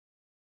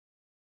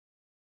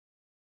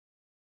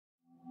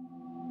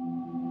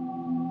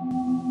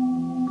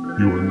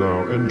You are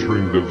now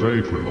entering the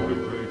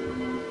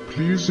vapor.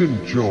 Please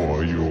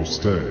enjoy your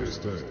stay.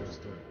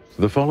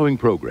 The following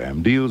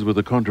program deals with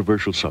a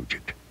controversial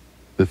subject.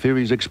 The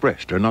theories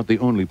expressed are not the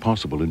only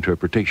possible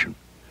interpretation.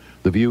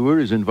 The viewer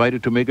is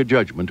invited to make a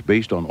judgment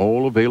based on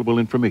all available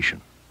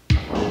information.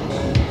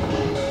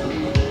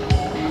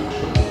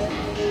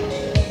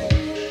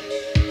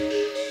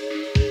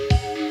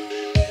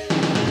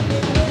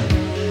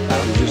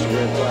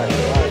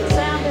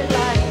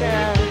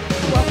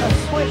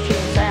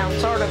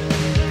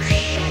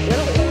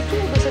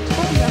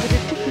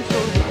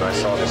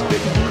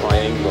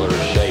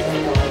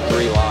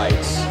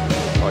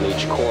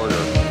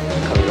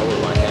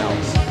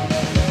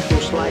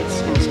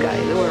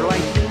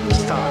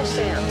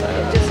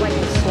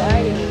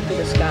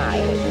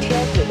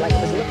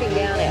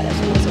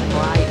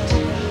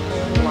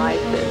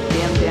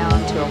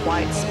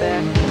 White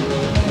speck,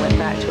 went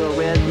back to a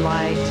red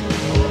light,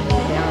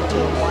 down to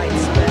a white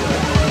speck,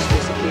 and just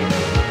disappeared.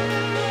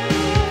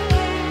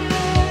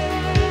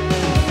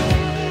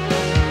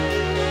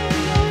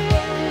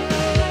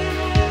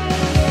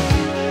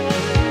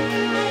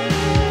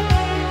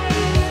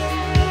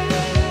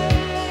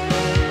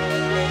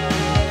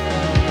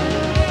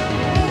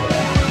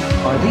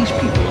 Are these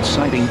people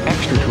sighting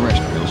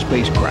extraterrestrial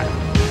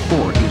spacecraft?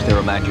 Or is their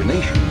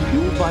imagination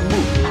fueled by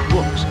movies,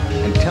 books,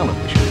 and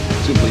television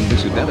simply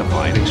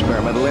misidentified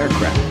experimental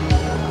aircraft?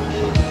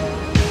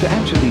 To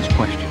answer these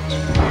questions,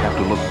 we have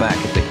to look back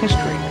at the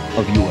history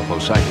of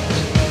UFO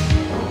sightings.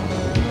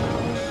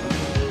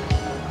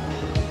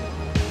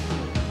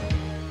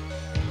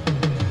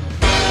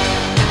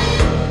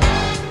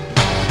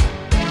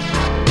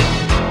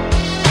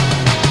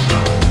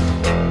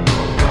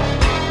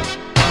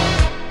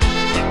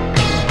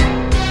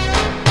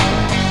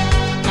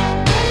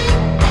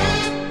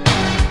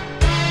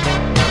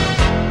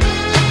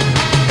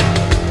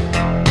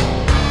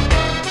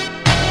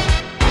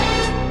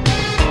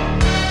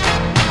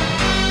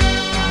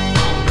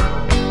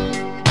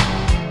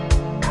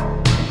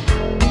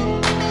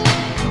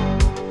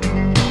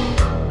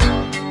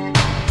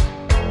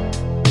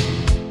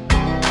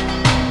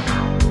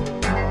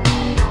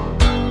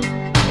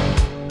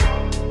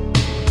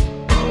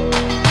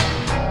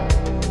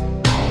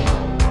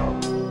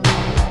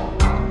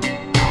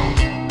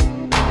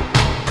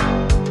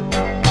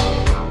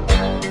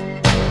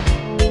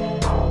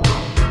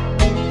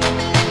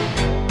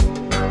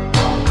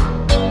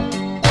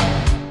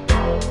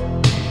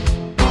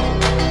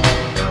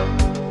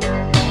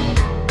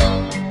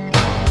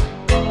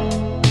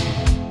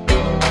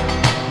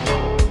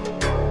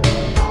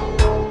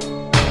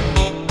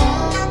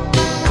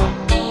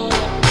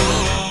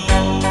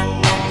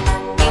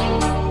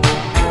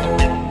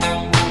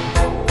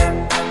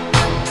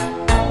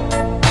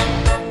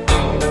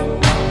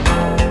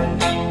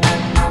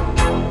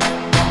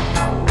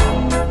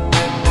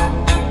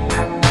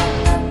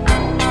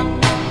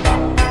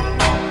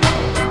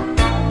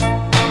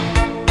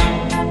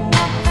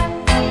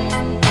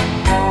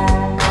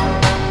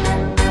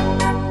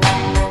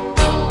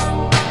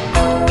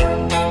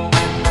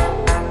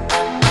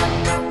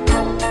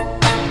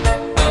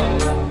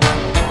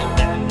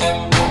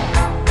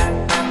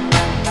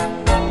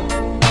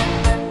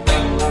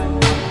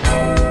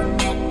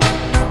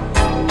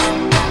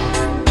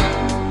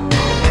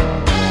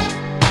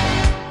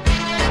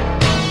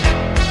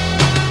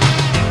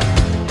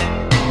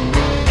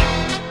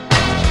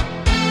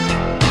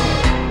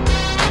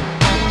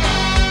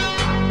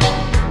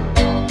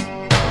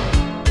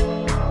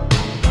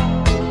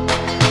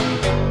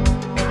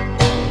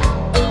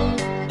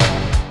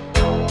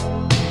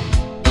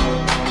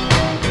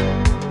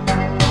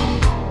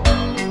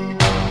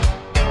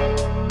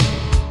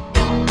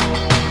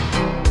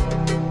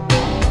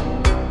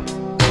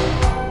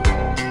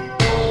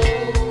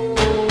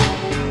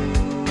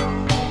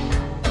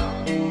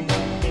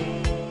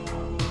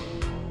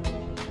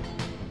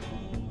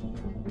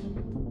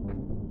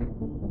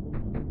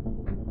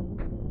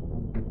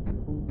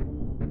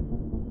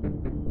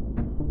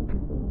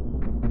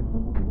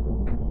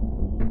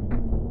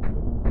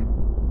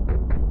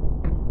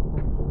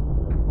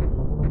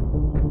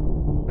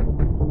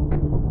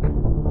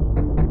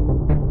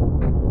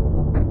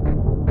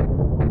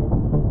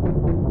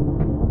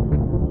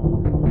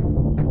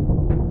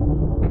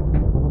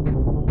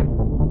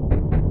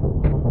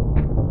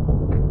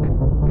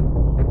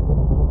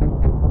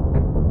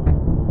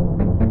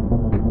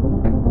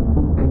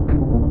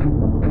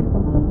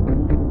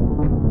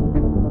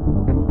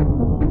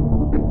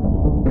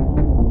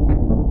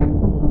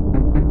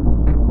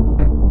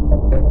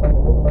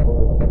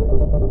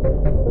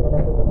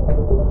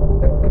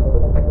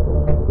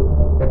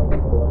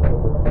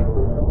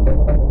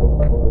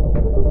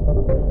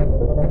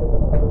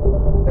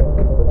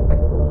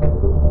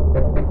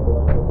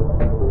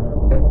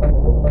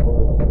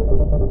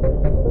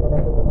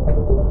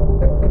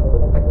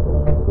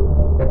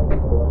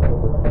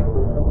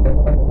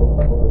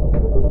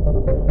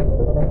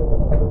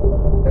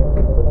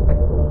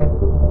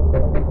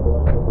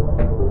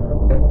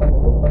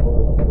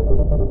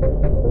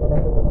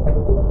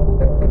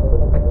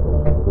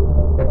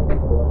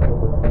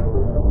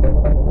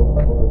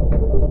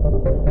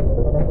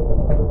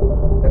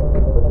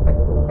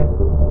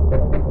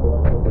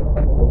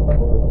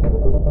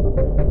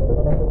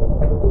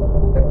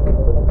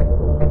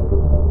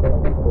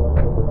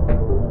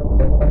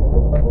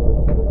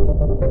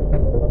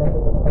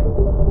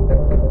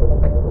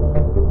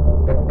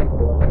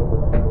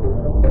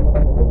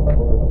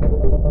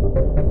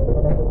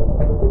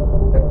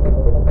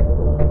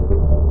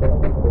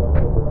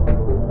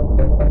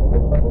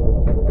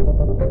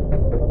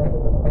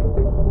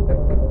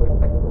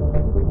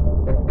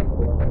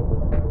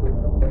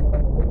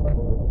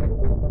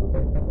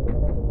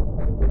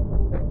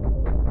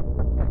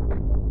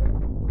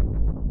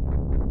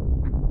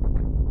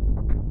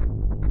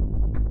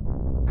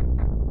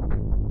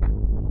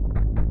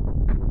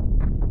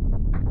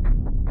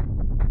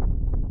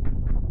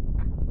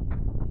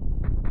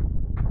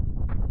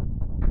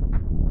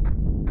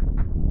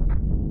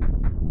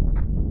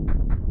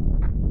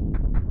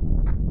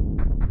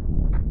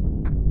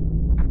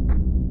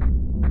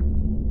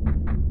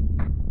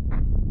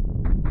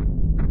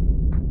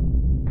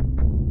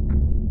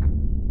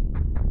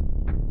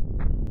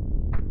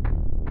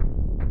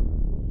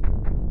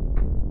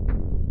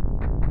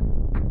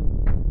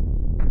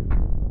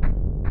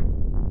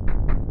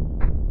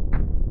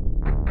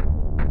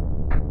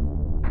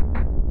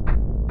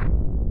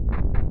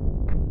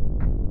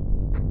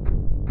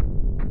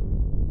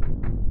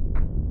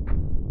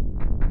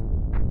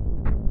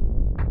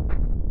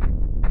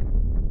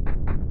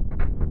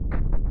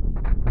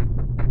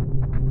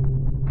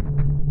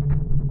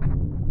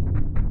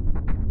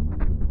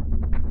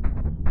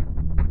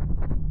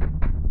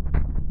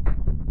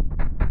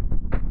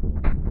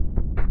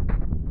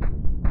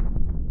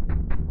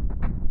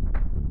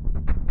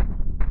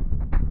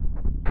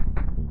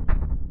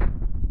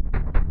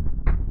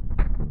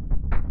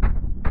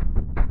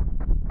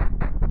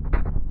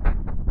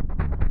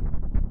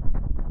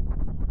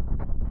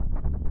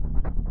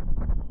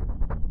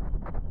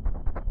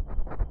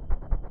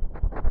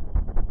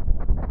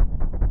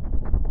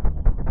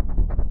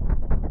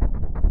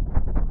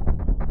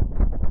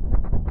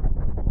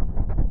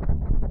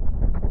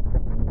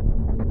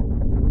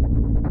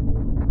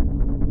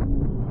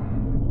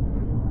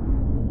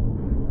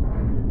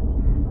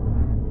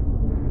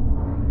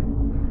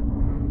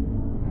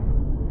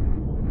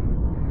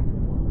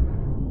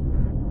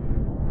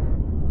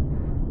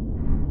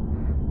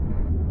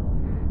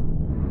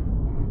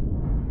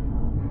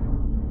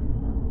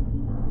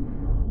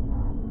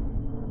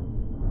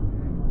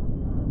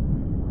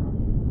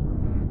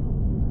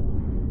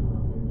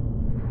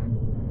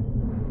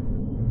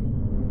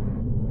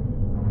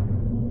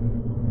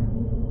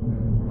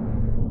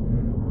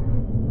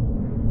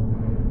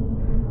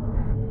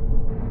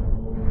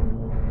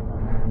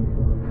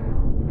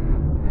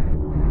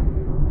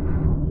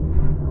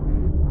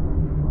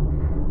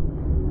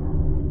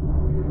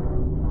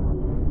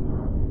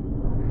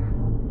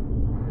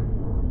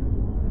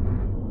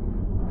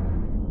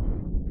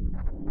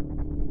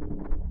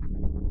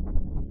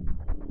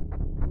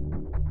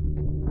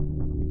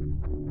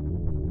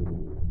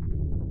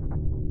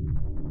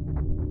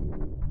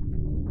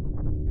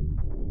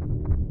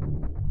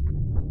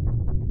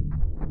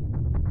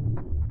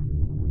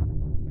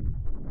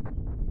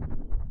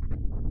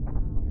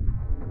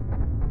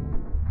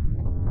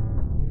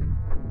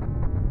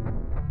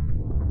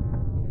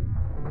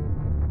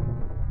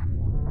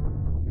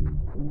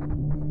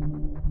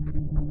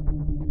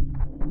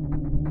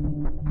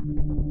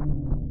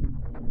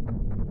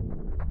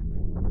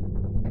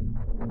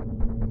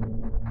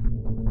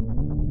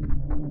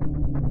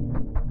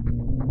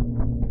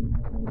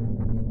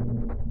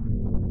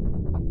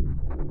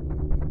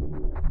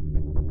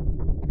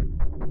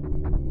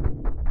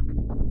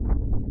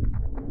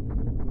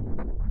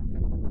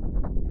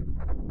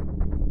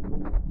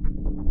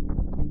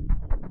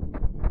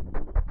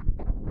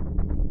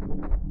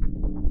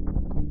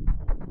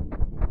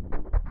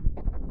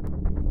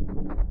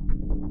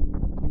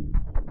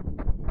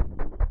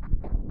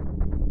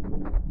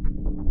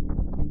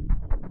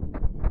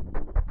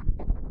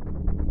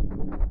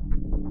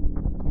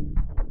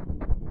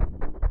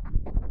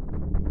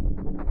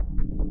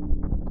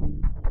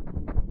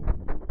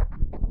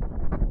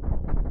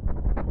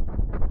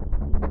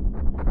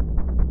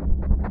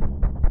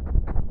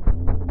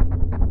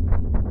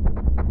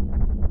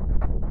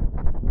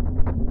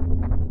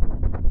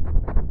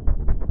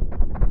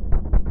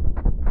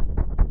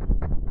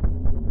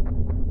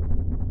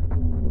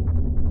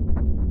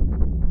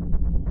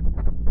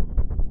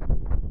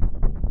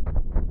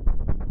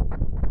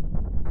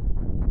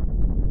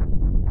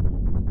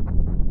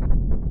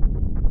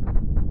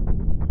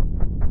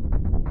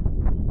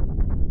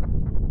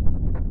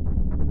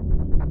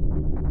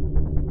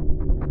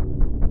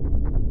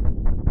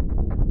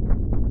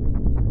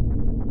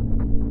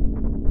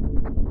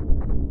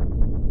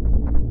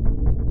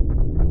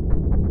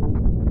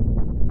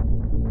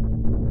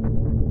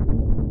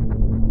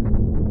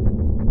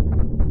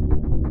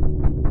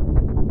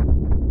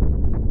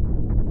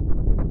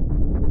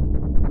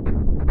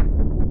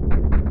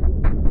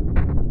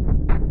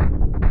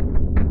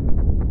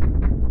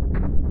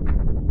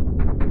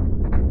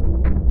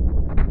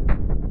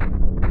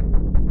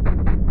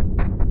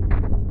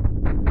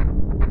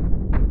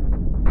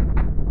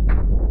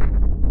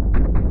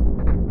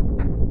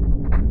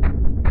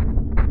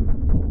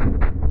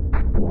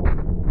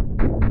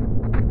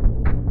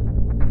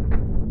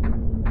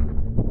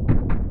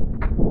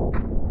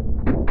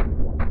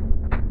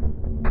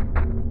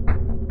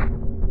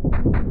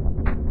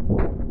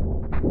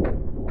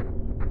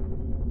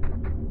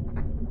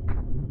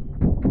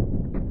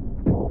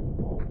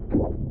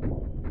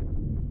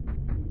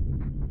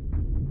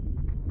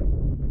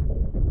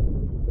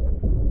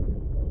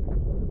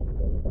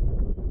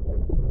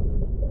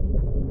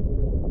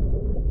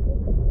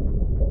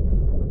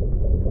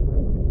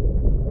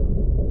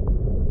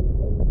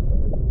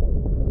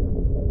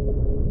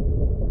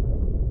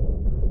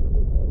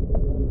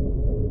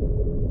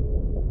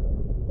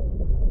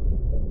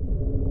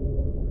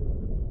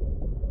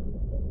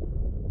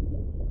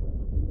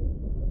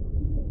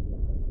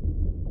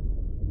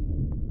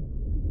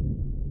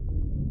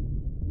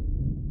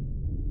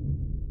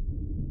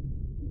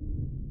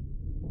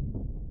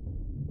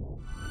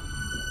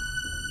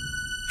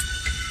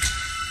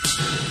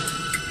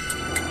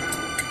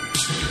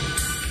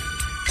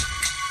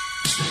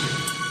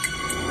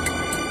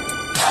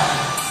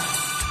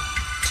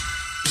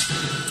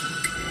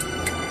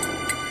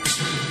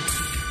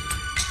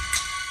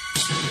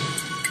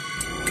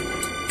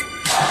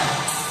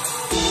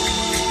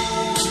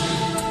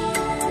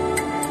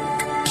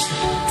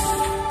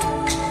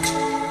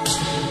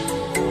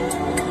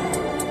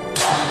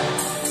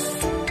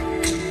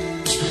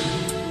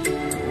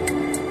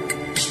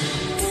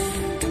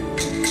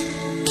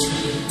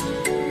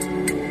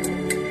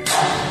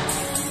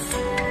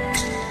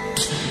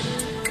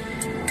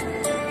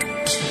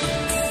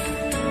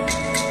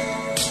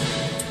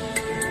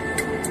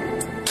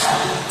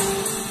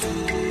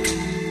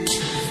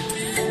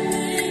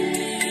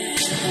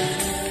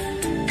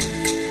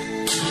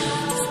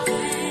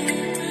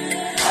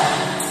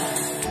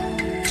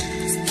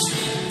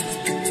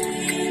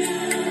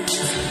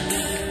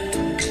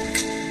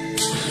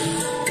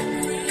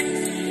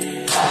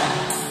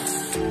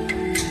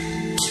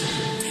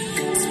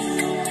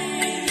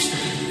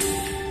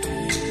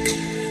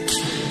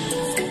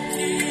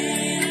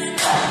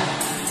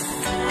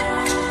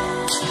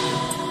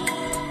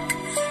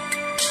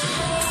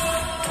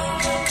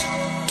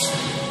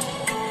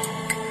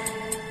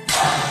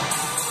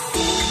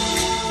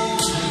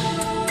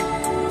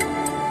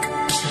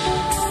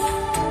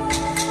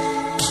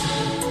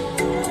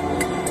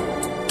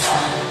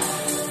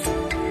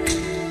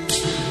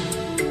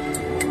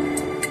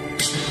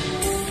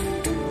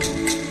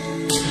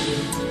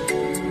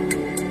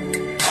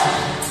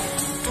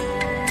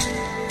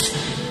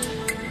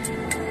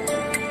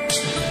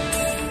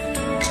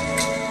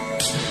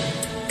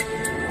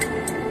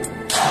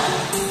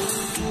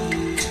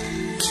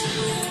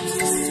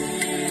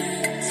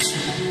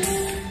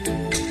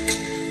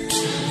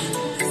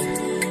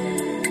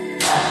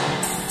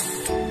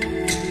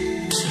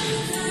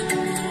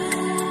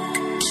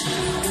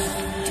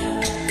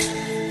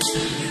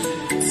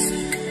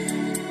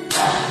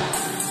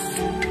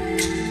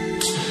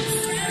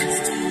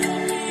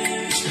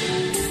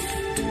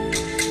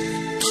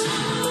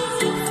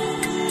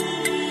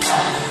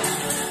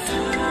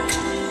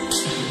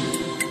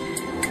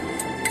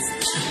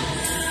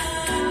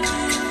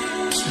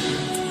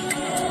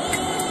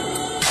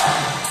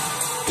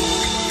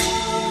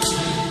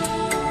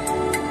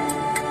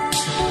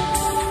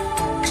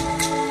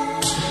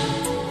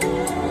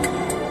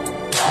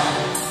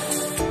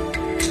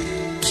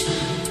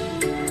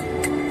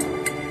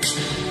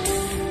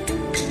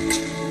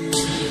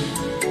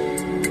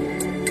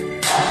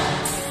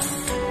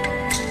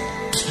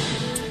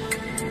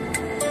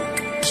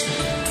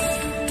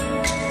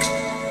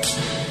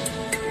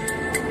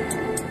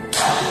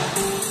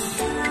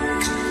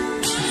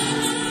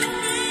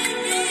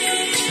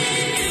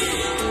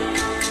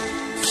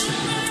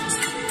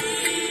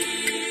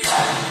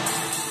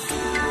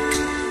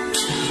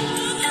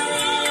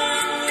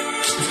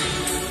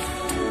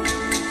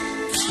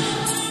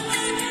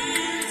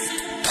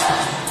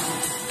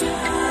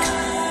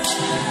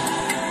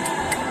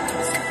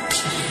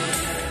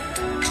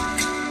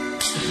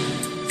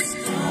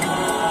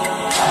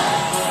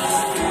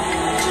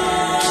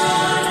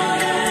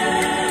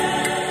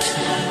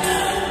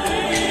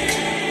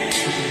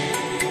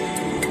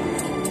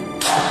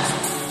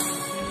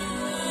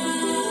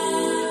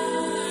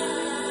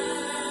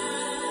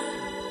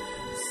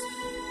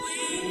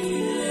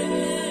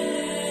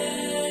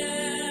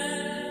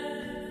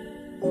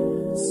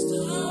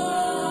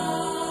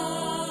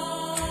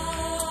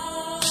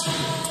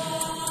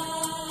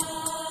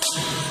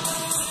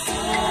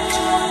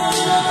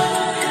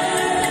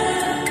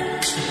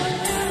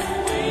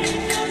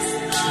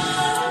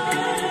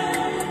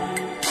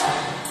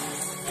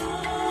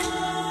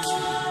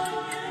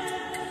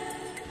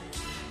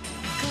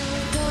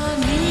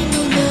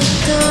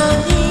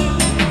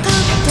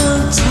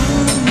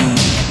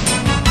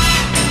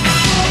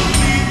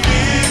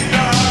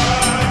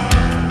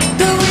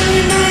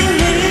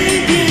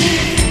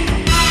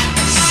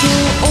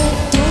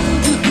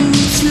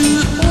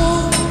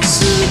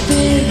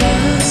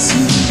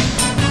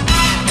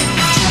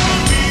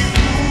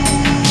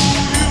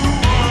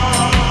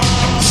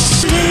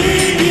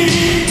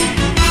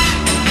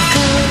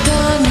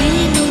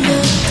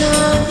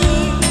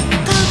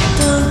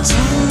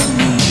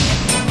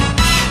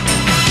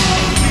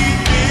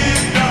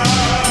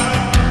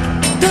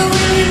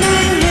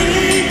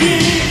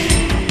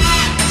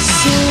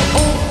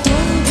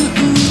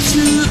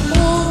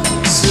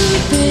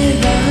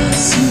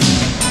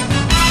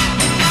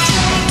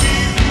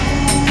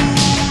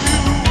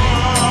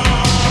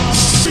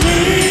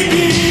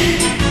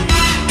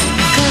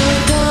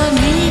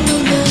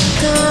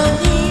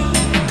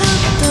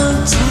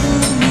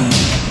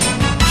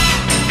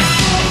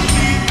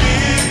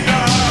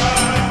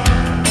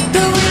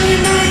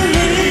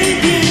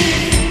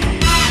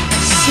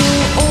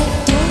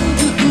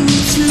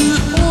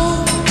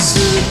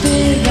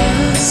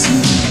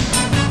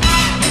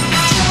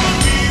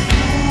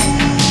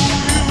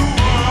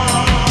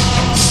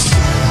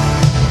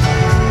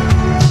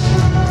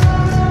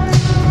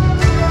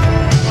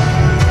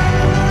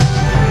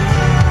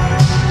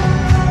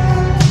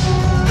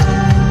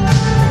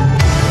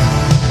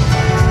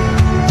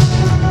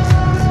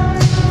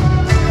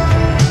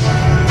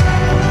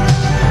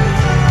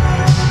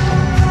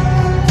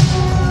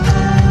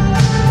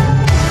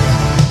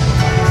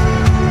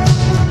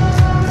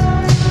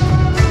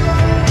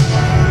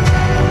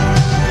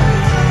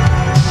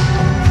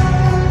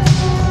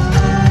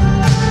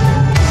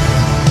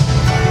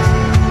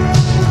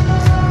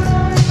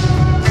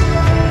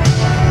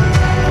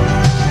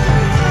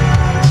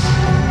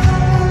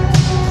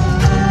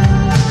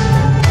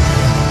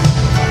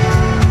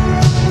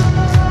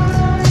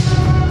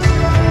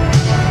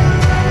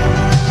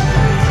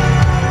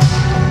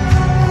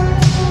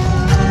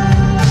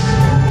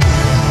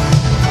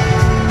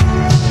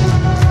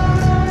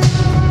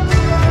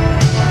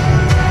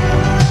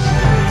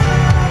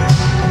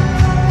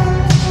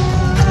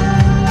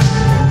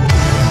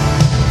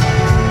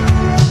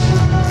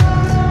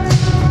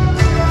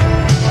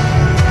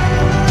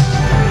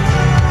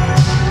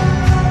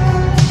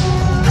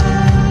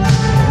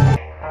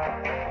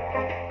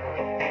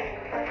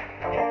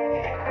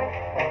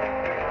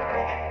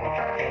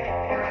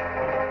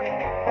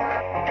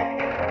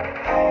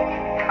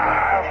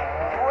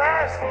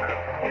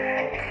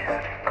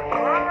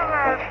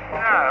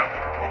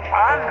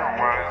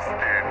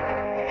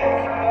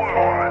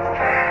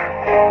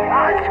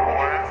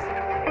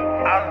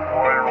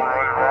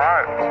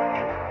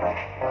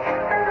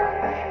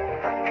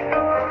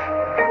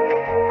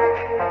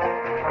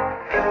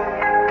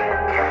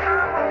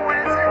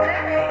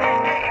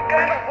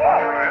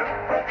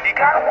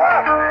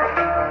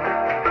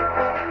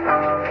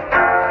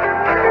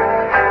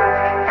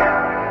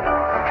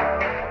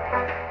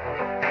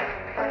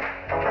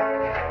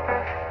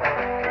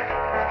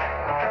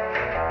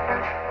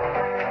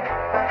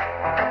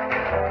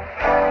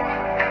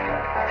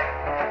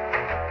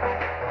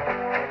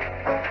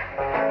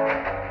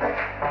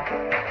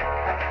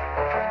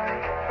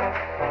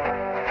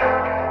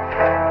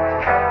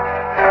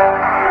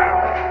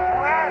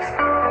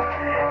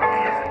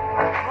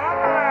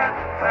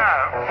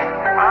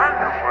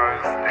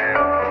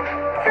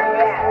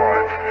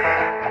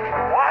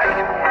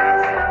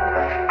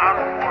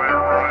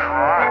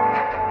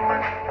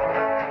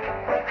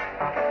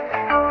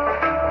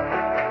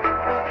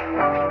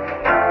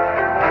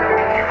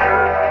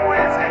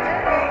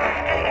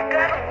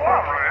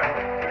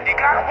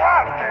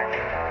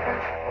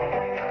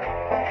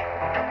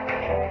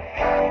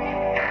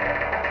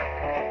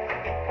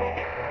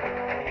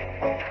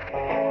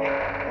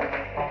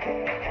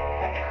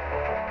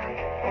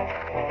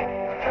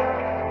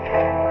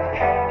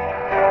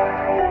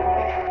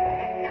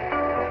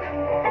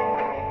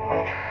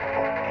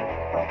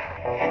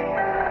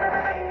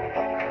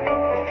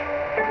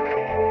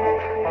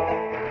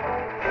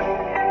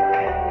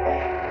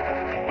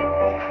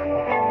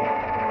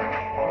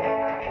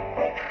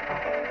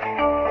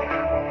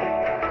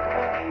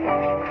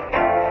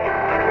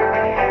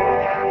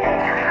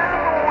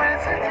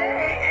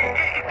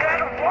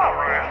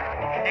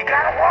 You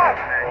gotta watch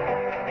me.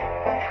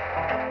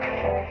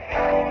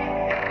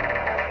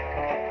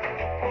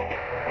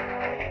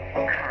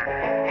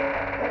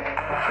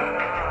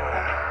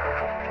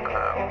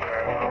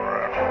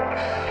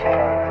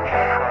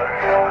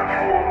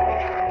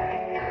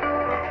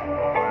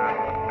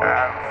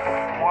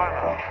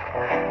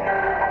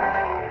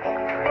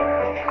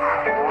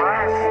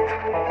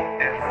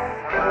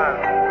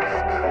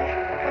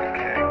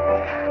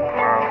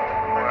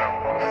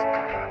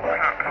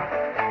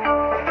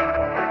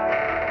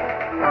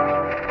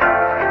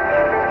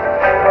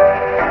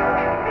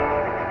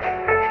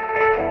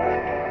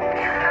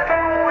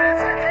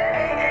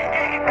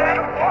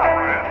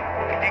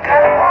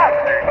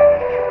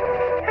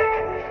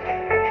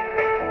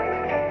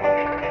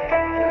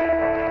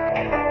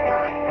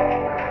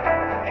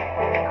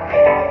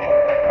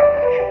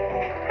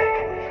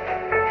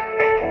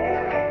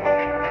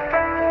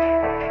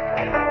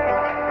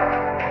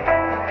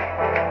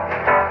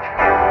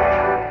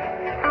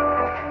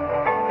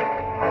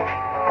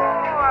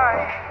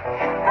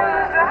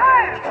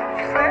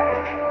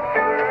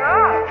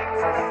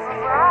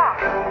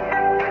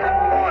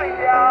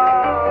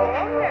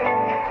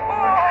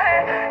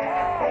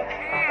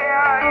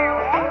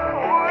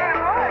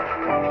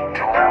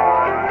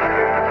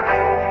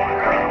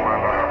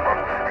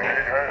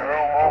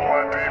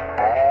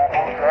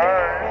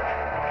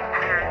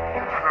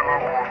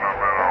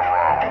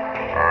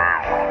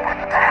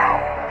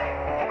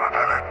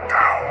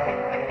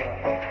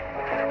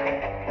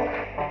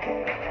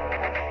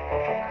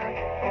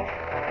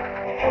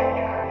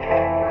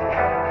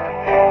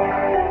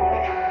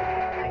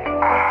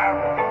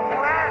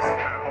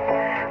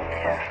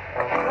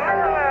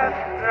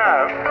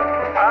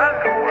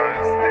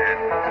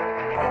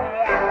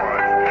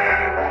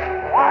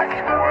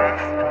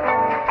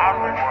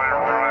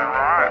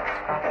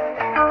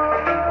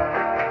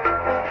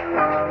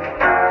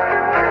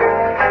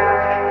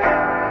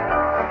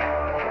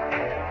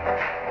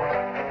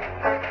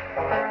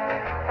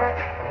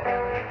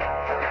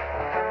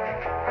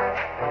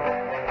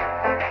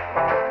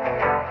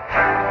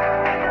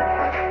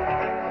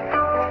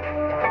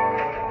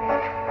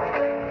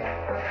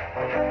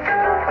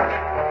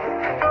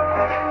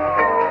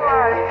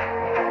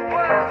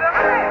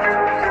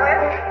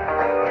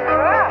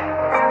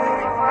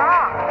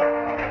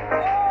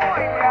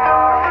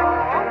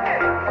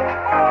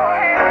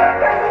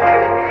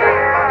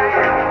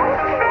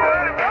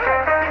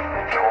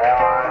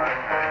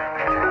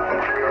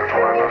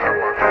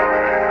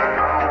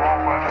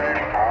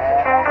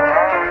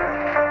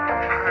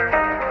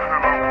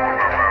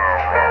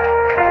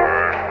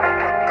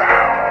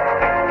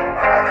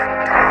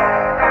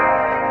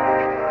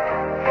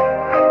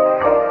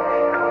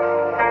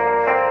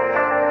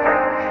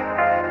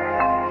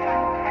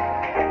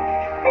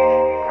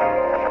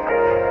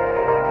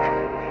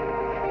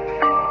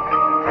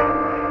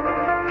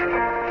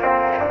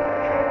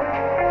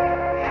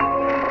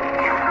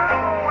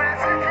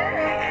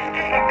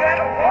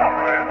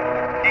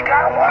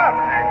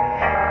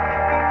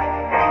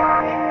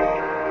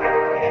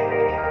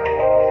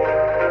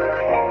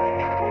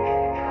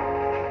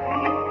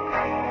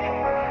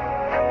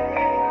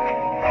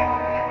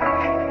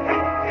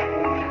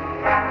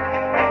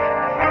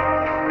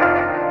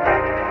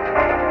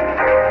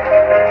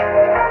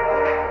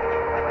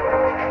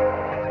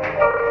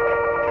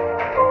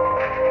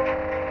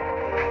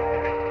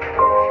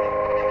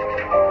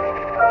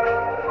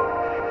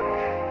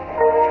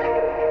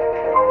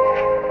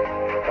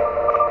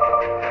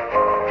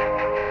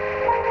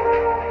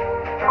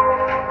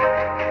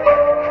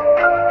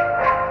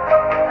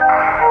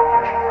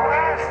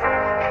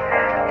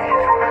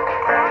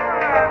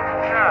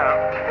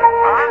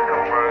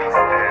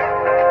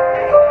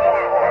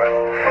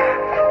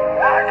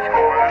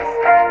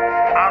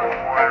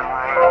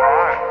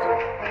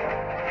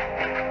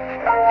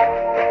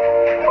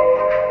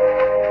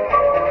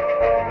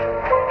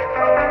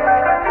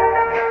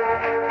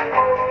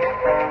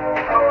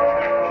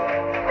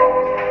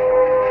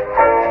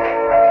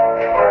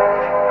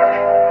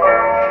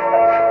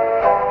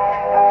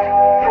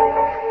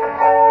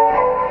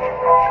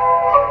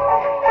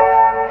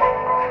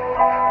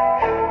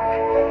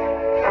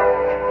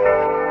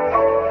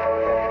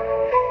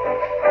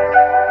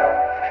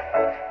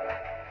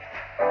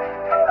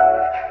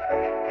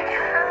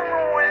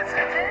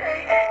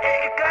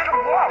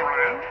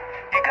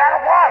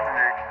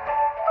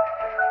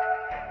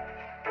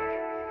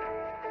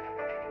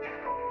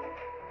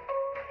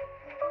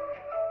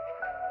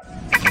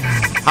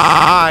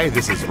 Hi,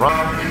 this is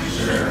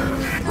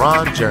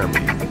Ron Jeremy.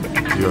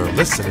 You're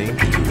listening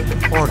to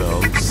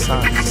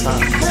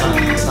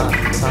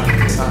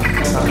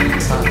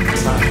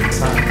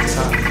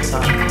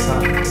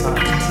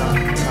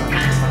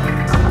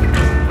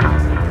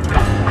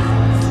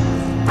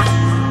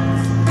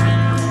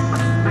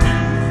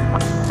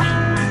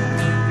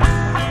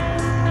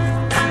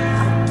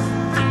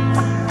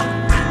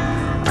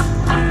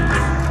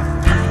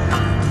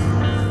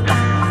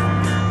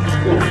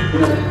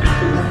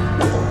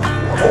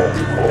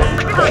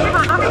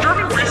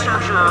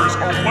Researchers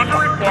are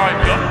wondering why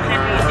young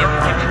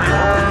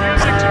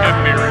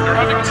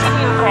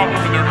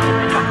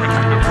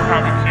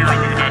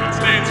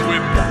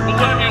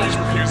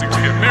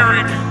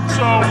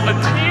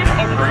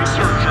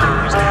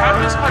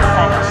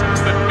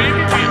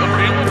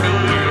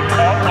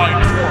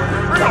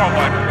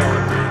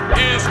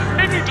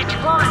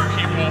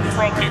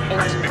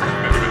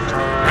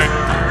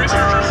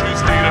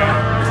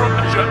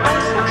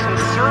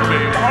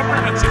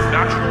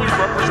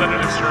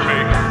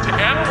survey to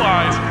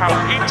analyze how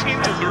 18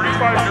 to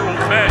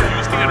 35-year-old men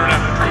use the internet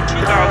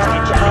between 2000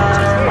 and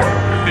 2004.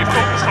 They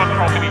focused on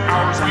how many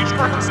hours each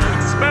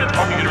participant spent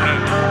on the internet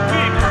per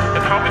week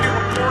and how many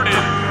reported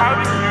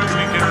having used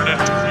the internet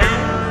to view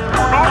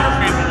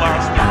pornography in the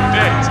last 30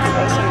 days, and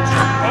also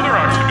observed other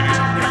activities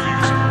including the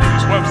use of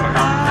news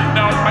websites.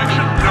 Now, I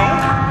should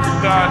note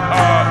that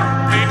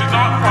they did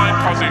not find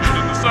causation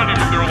in the study,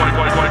 but they're like,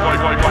 right?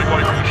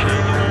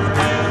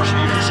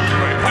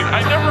 And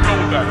I never know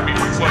what that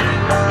means. Like,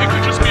 it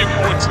could just be a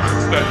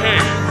coincidence that, hey,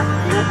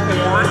 more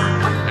porn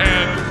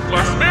and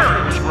less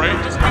marriage, right?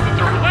 It doesn't mean that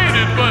they're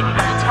related, but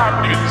it's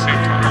happening at the same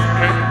time,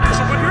 okay?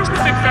 So, but here's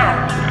what they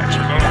found.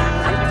 Actually, no,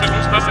 if it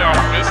was messed out,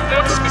 is a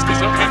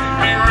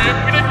theory,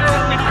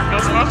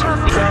 does not serve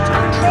as a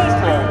control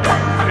for all of that.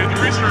 Okay, the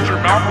researcher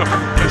Malcolm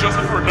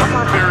adjusted for a number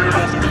of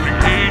variables, including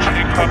age,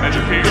 income,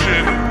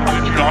 education,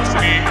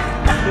 religiosity,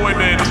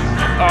 employment,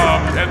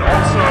 and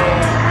also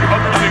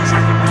other things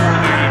that could be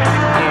correlated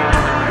with low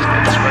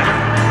rates, right?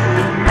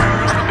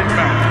 Here's what they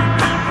found.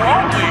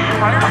 Broadly,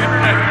 higher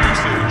internet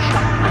usage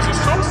is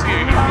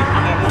associated with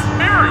lower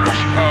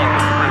marriage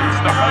rates.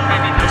 That might be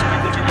because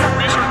people do more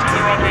research when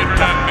they're on the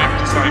internet and they've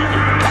decided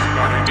that that's a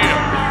bad idea.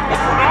 But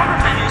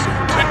pornography use in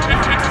particular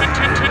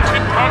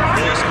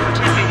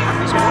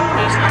is more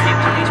closely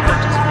linked to those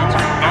participants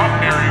who are not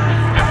married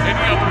than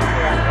any other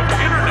form of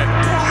internet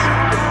use,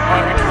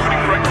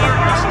 including regular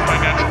use of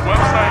financial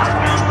websites,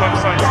 news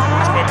websites,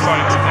 sports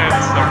websites, and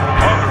several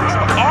others.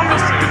 The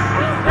opposite,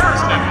 for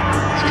comparison,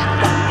 was true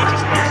of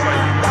religious website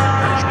use,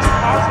 which was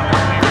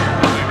positively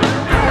correlated.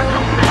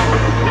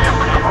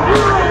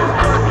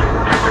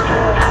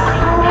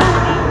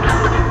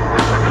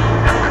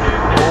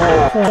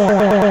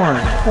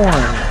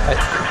 Porn.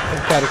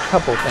 I've got a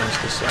couple things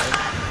to say.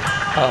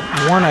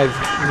 One I've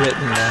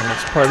written, and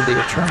it's part of the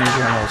Attorney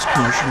General's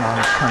Commission on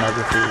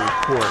Pornography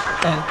report.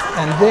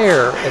 And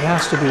there, it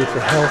has to do with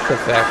the health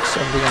effects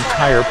of the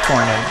entire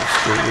porn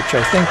industry, which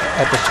I think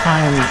at the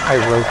time I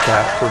wrote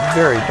that were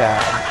very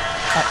bad.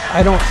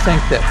 I don't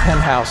think that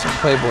Penthouse and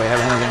Playboy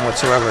have anything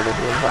whatsoever to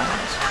do with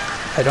violence.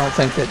 I don't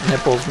think that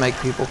nipples make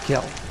people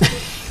kill.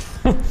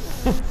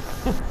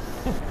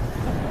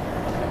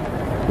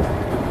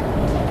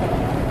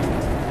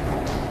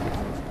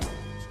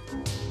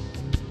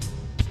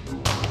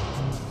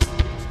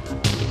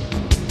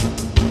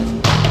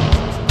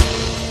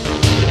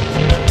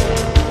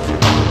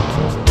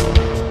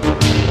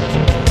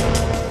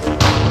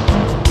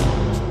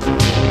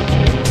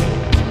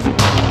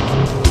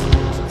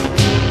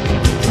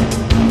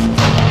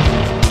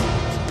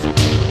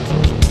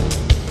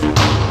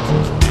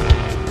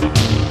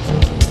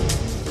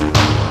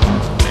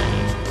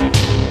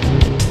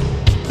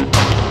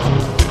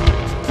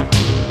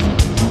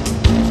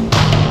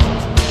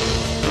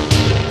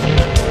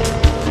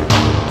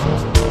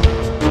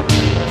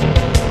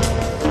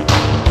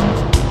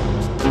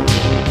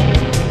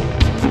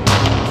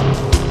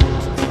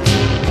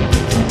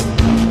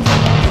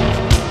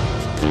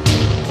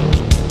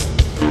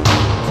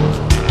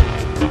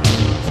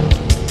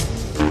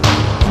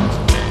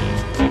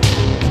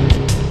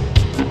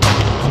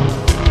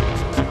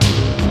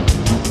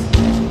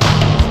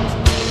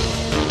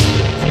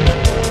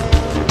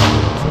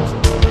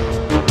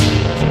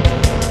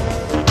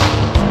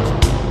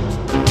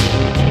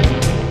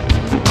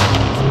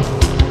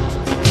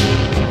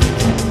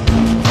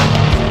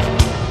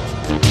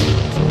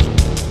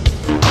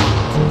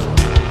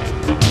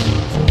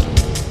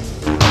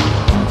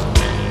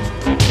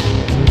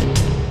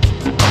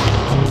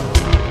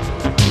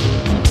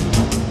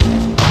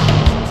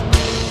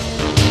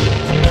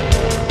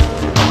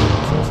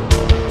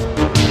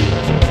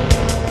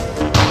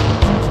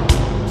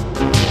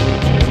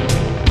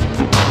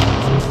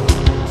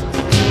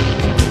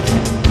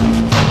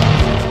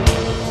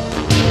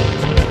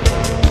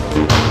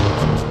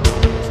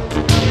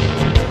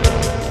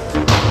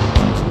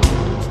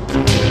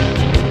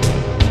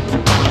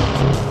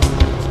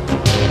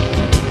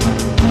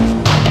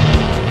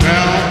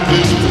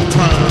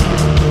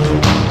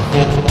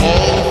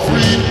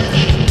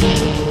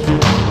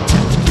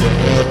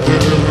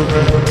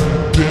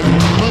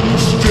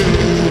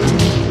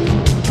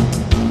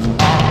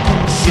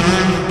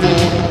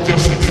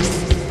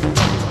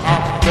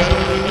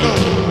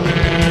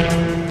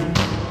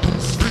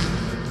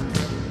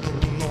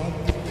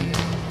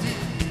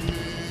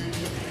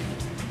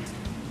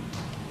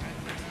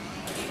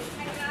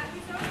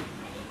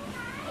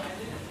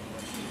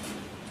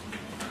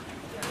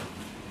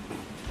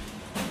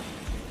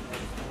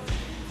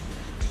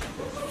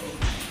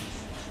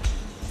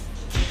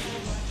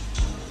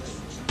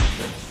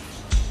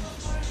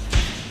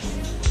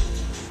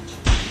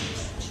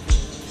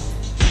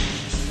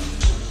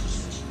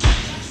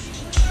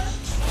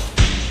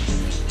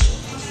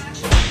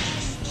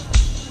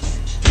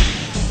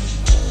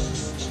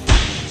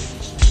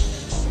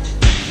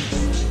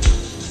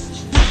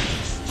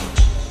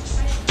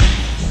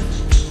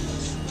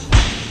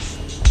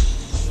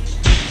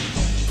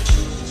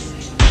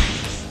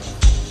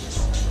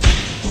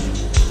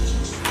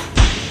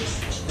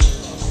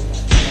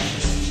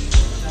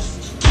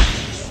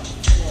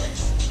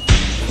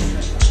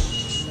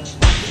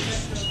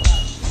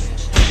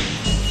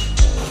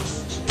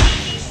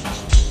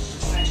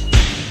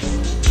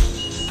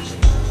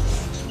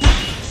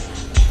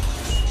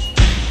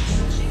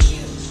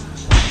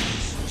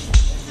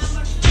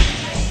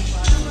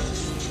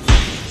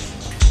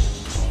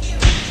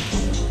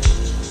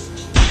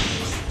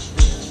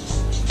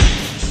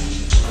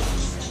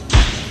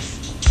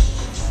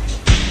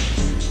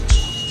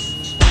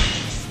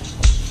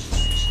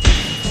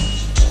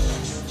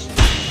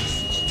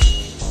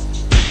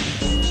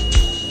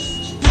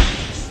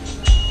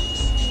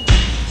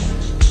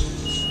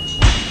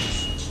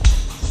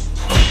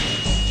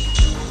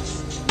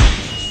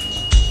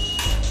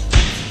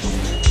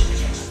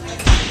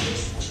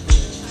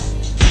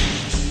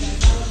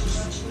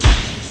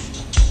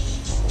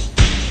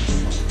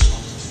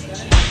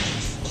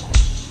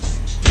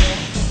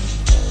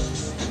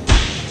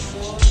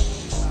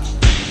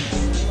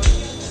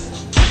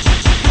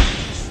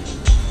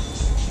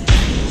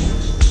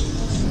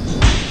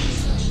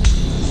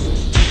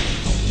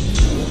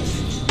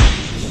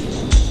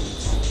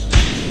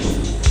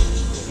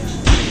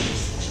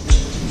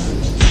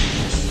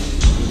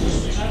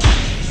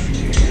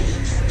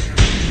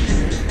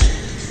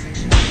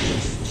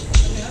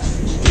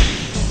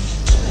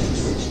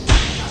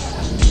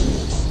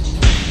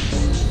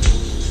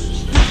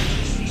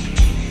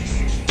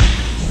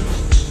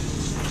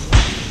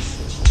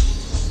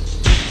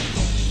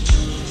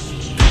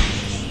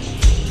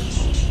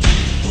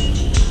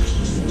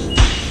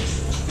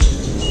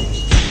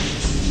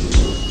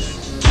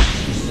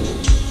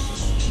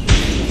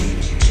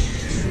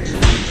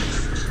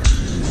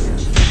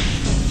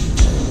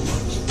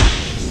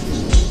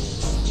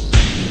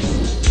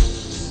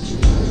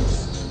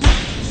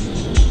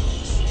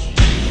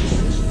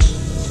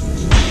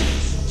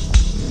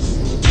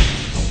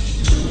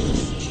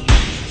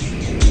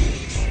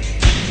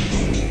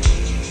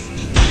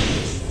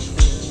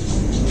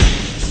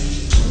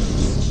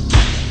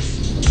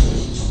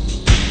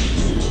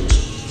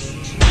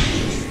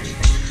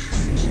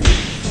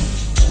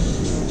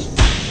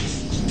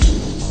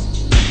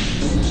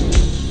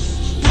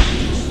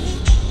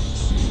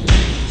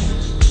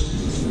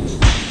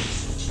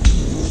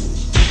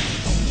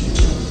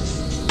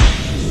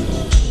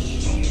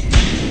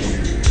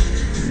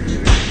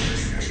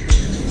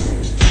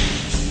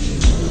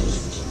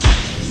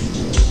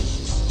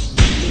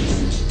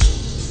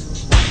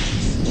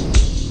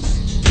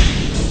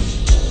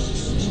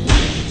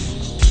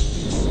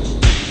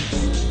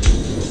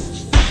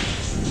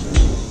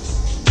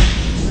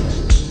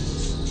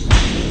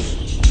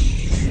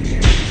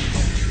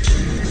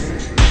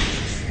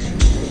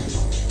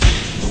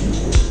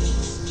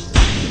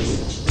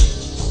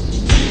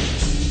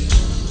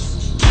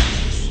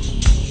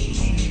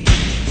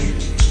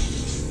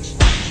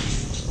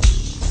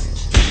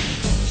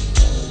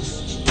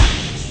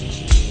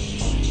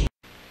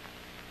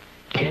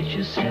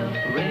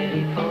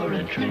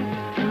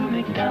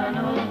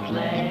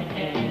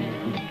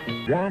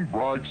 One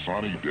bright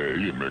sunny day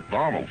in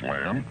McDonald's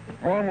land,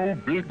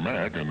 Ronald, Big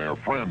Mac, and their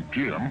friend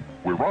Tim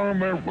were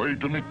on their way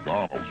to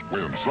McDonald's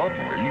when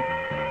suddenly...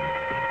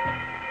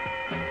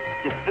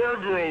 The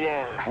burger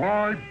alarm!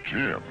 cried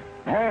Tim.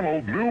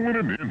 Ronald knew in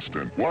an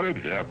instant what had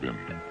happened.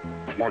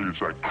 Why, it's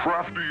that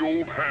crafty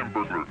old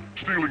hamburger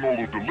stealing all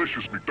those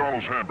delicious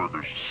McDonald's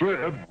hamburgers.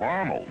 Said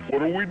Ronald. What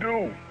do we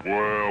do?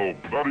 Well,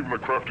 not even the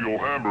crafty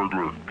old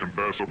hamburger can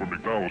pass up a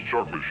McDonald's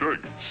chocolate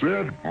shake.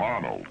 Said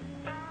Ronald.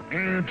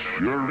 And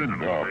sure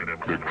enough,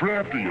 the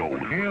crafty old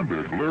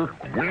hamburger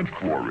went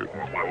for it.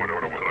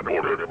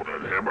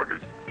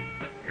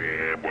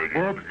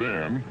 But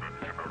then,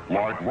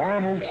 like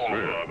Ronald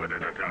said,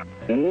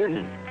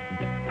 Oh,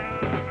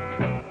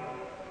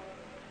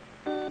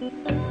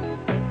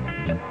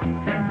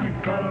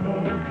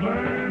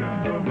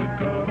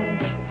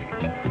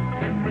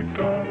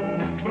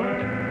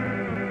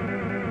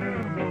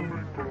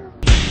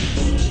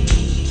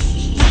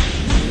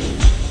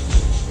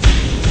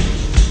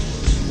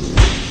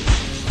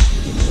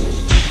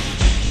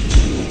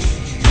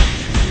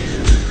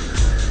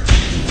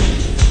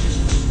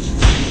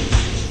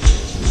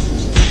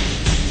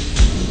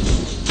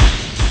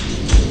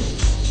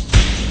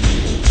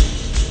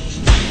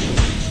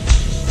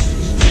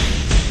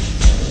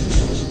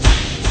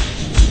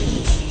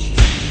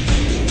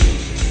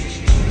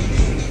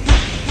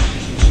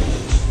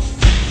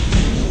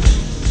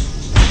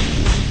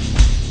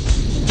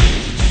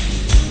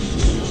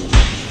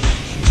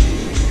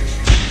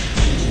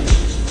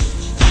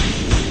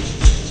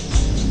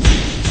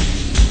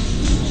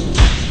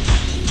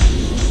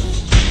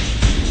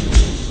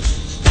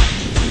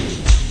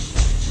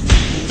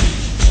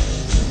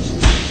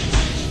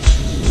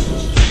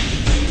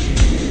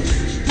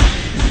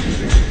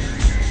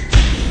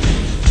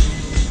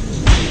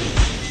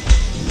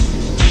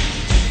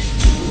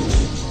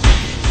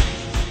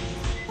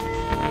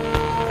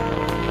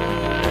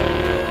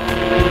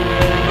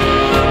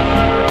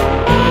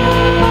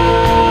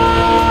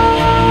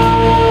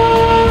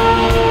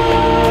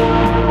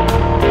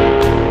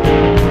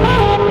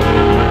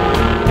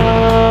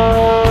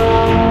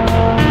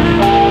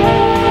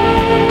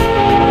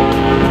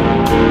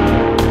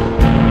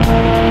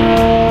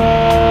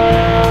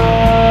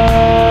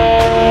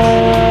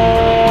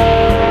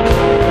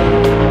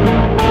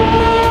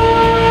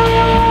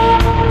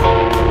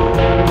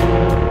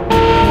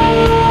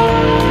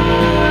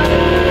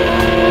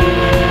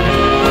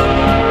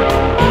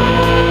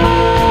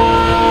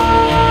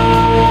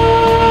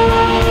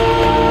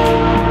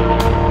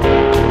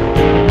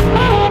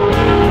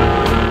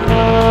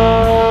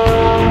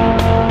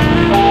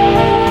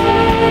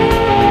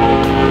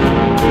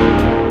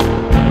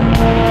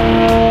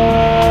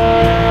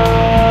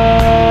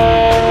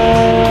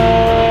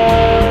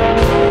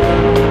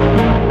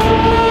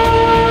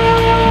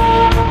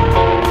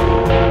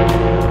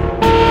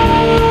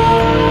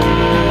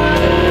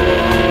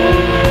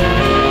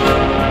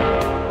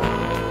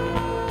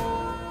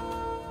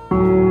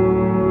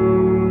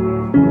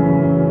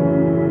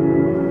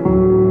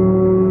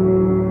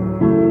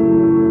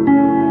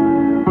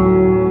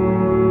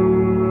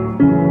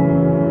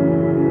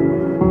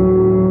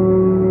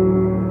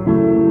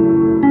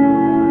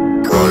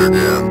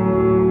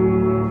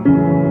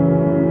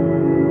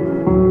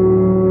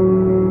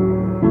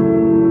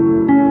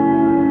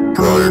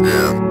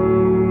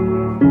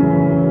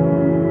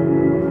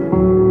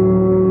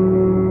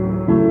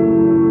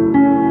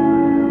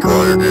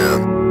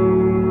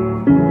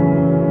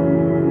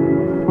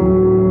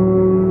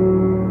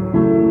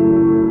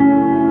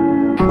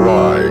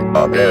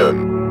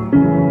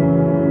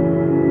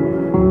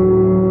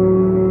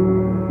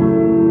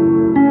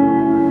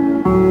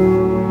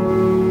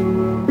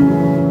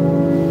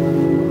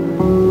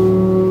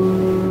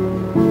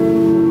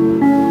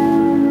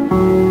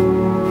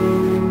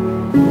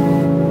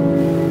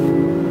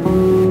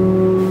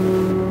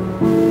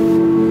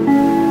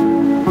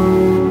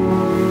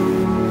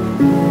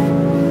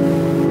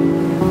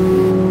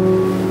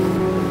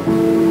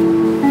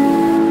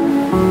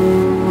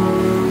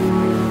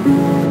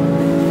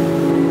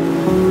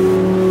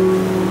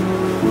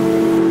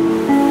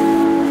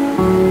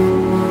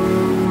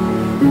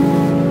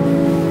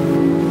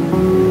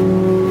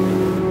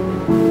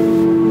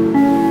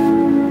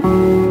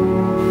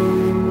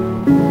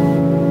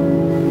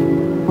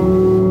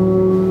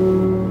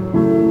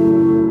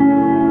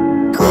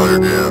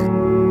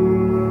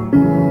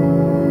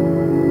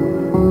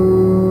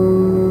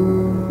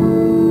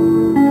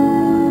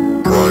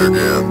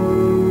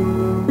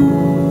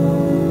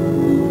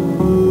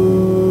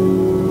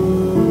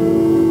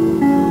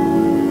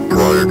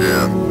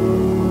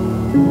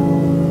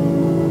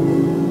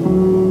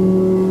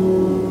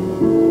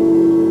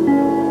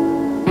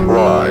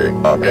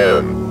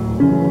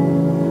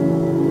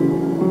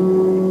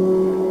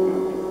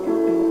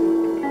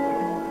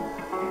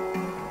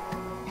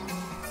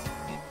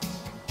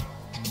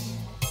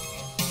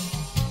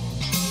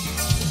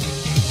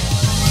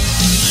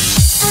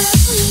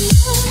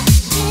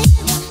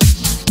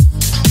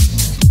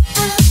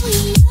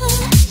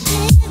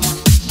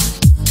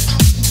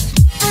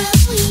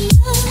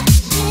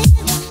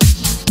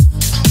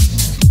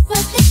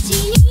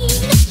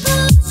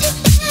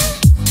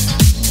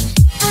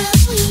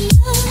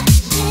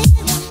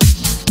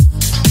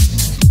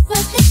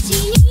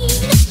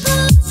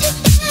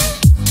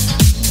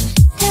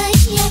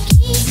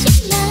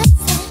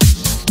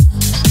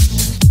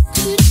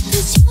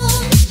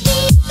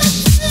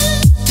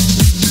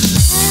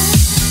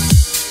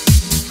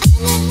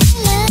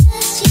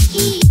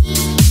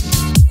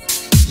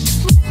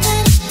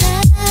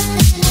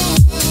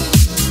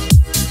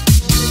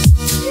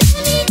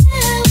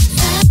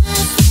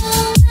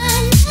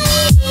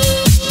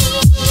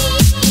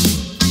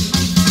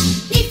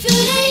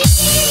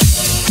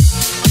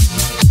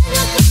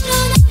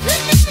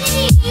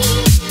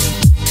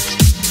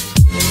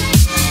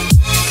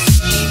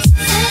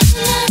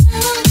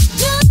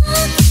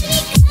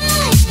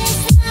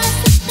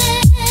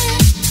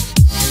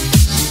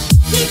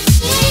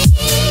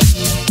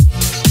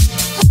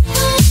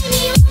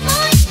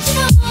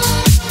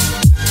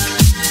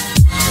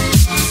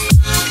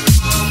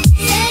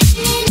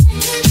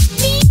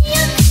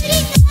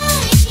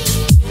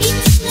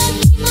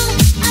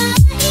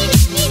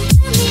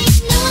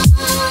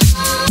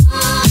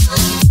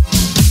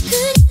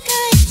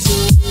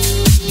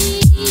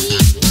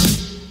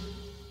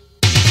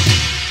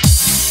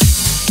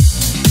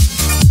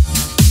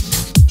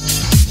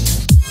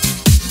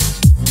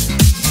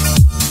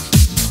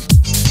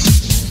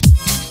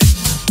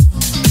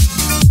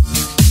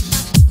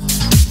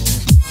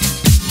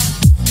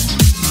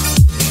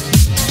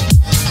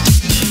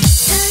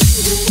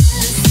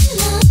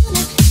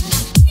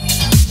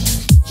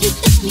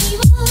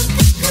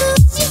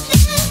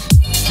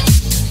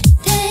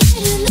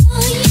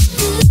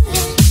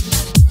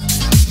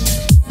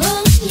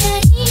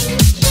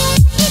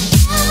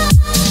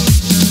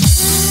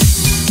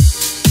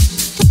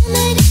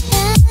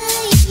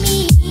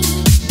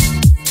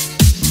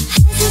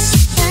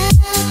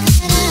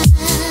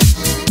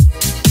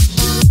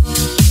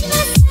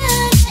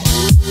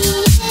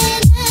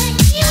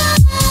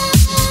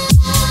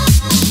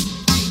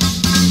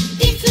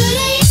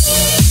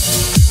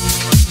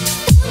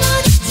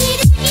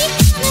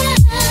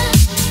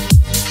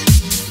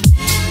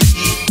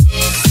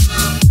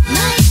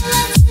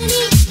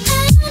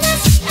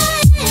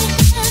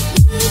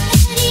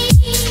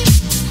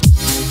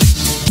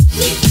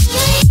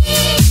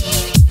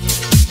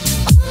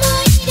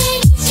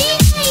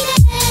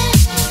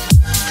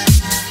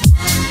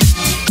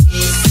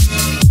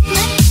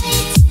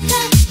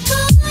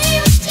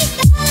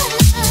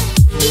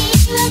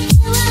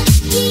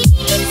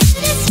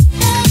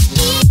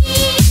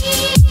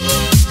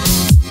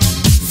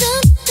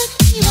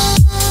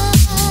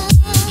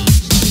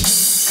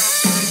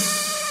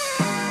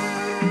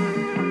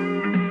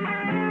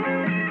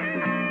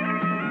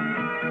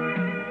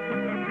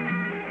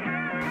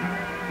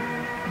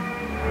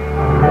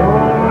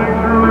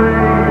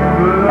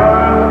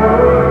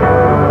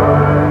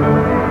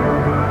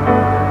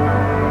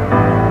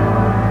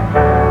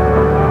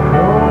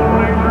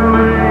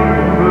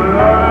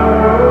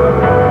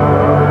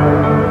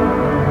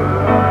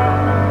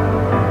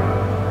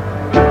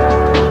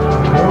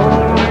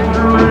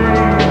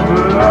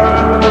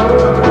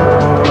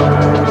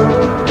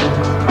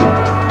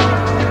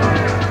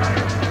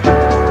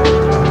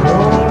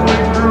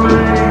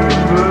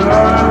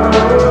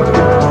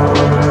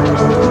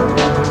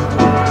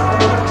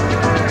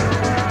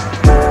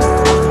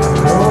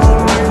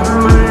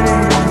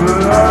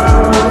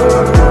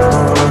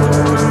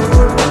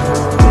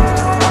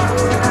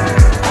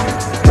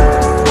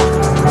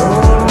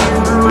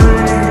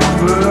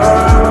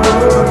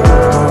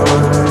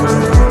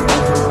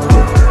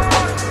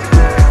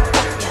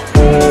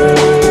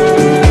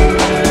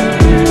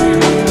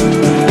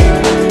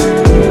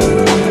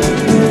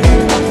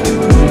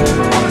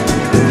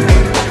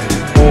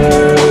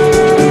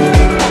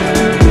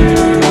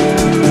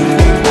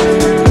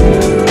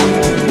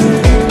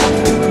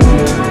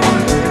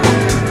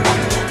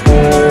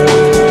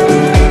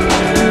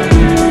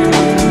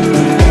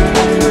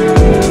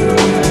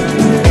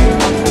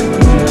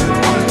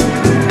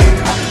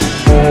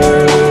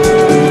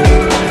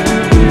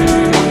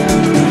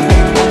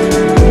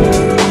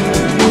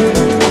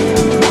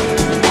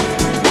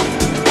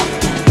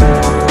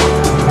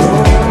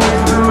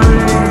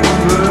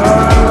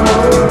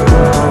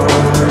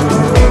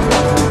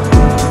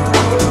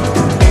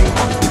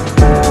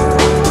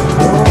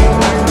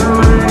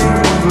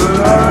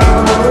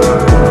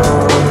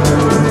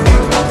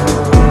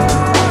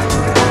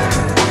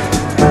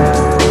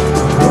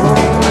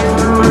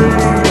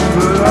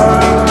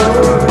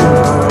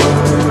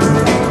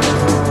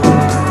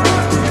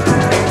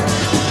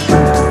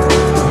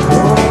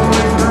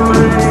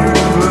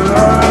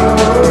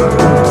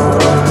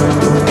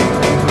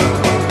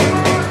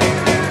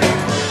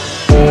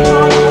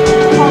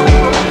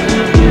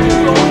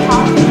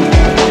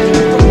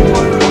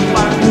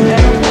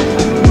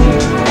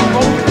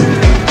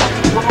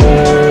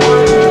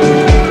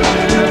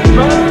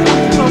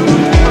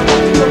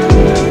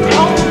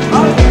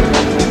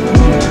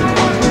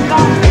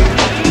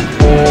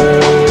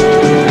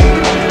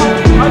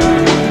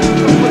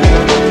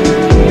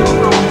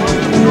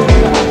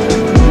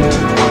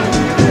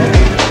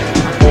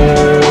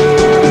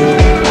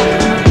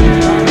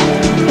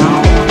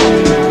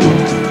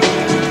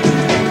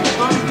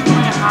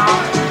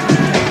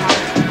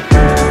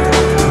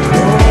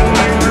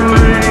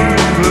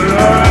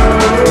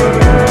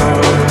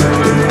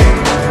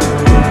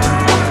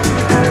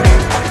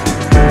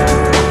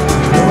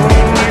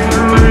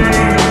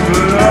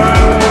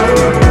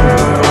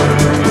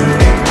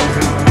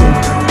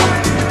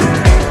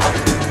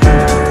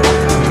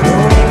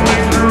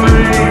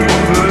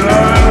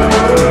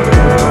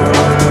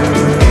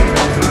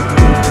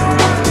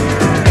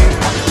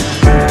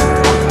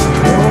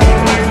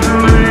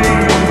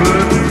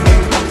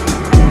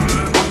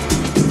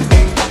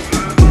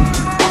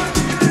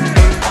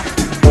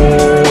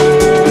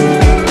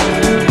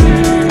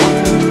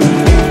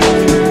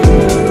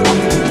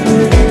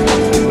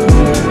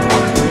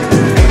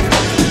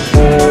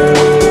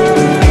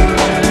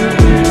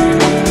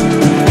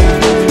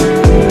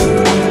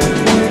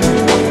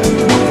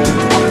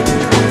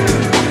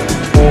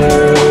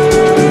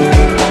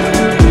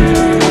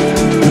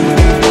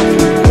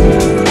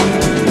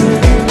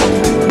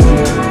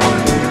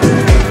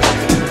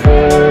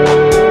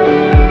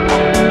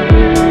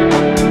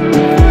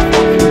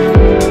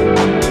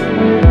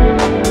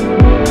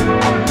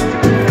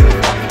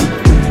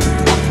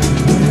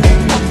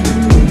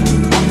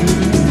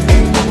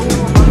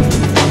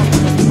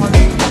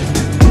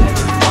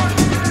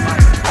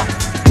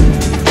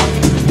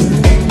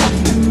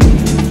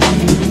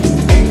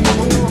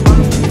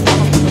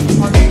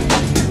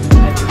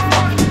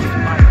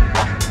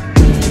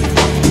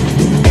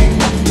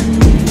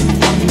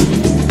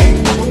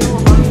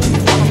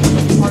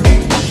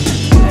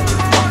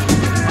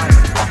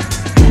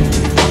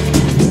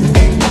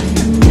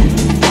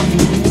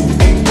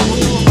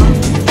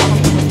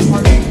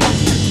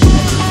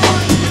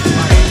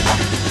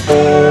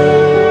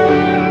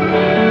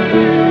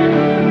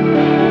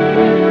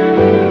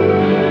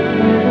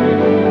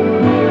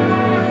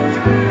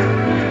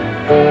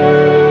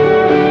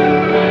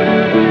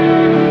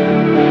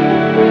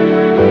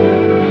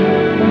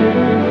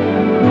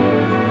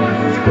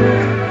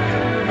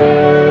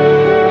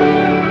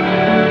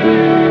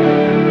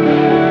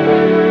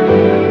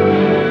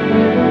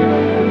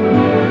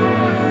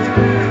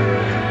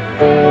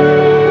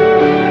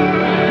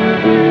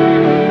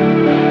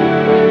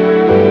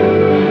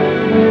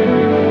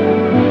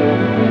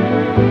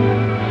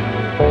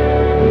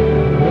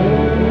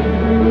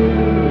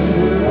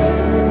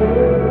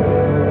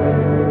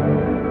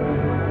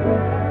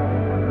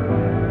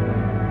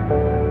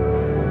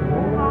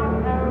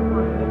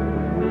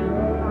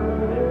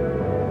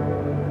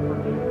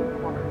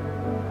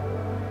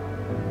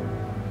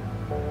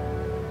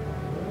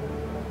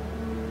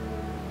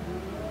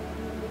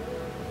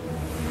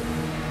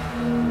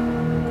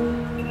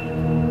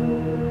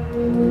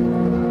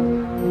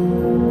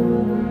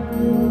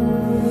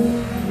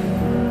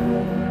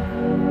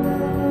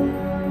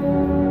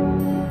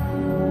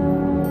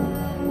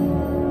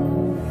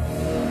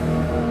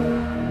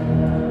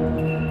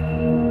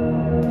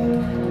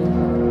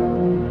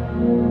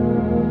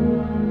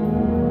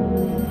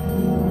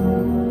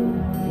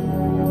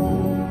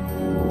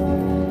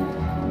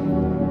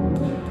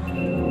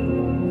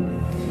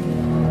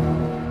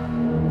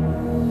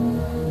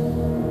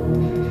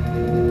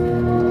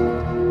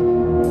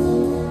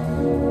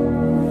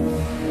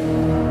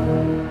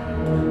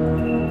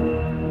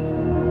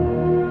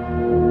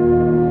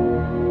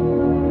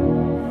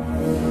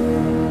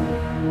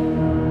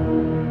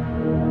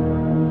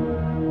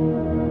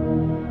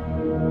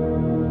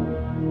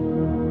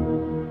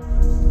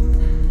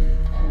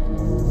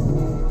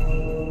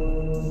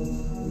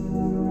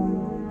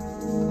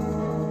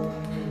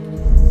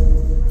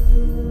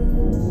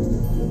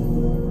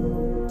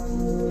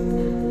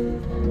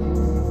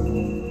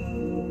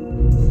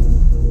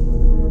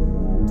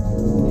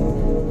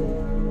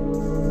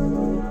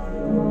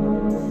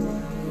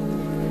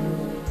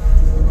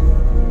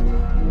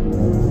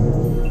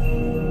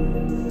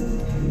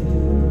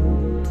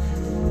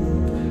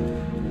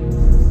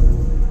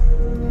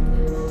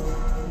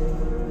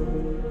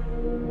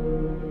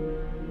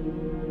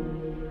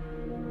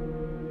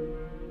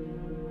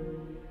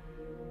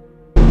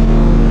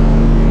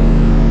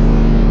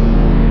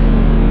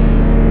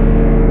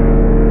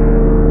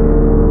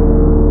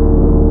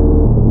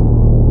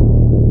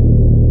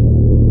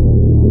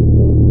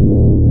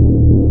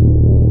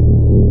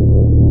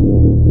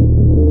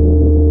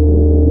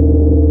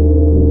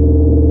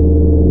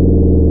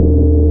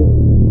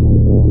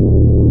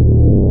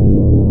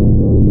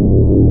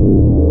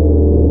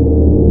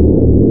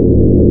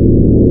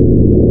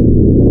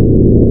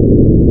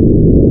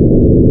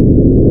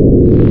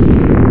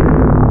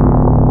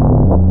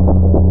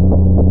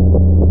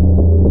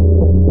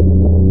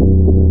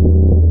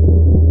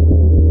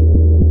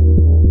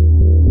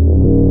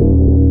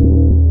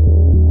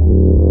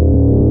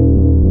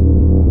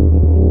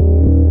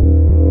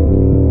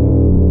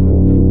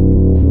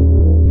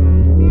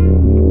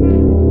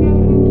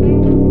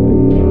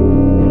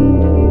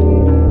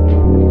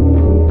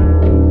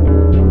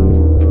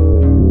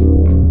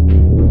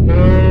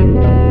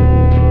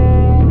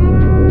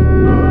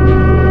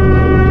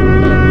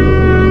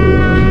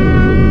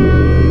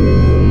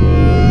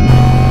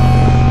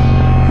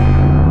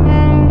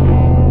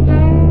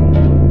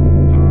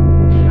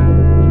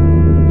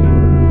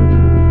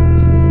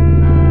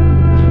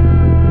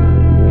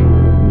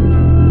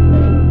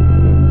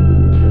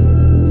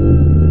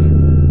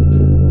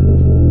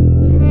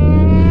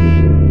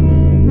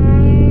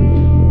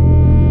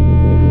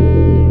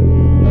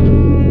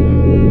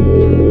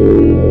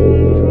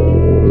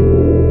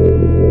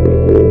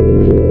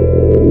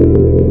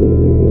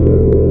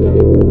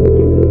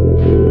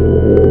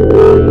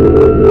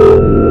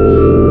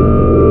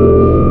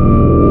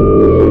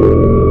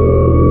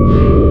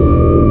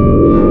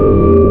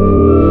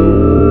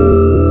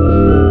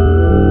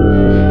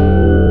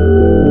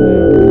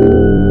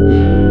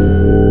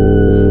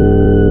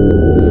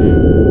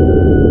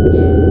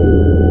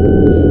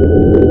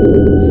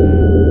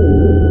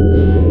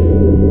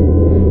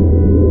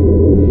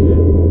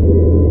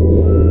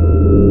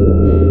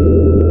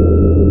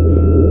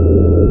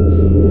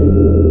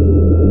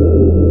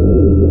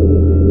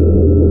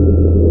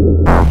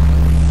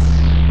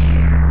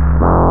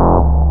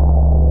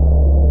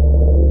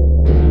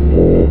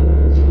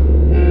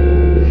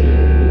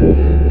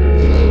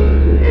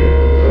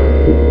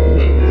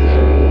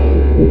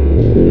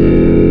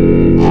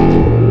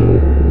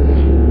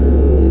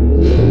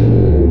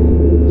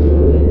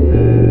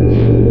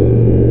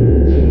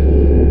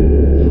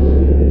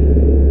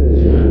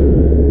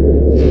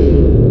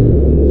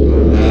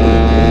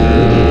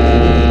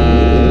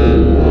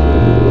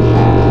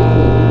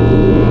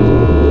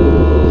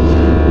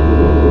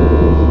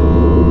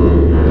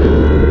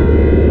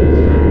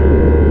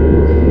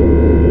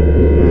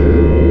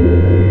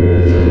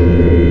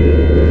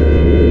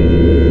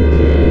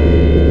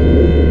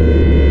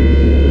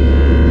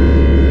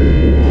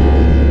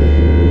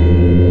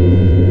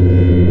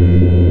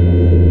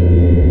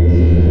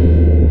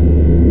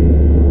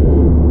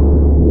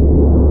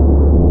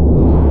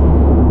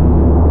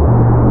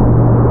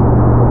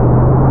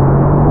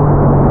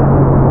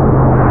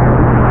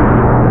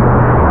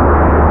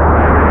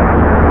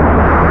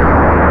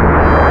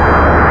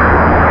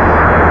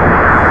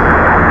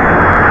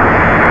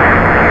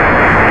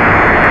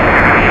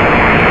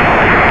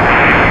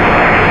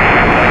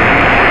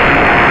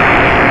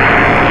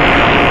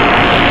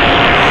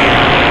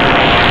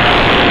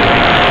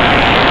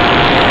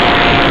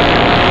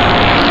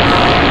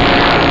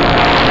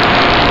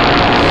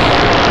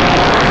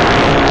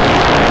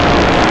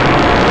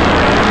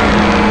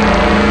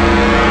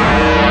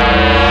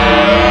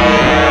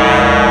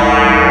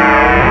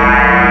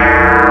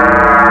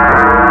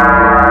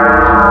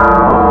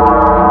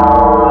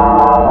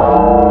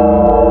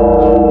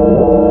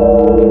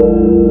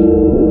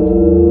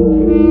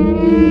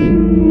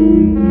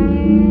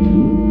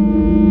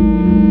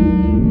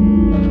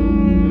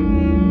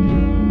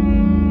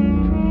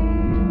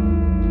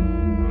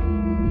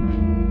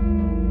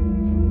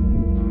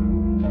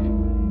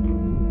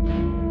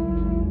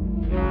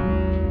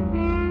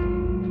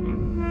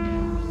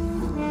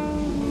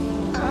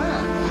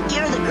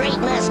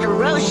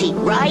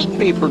 right?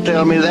 People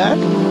tell me that.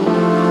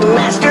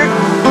 Master,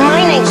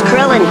 my name's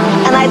Krillin,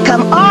 and I've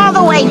come all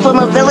the way from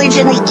a village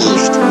in the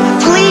east.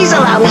 Please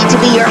allow me to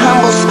be your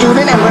humble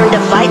student and learn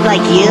to fight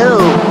like you.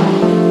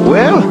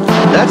 Well,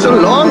 that's a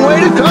long way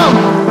to come.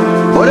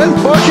 But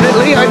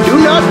unfortunately, I do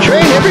not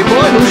train every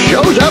boy who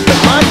shows up at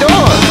my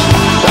door.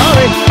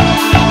 Sorry.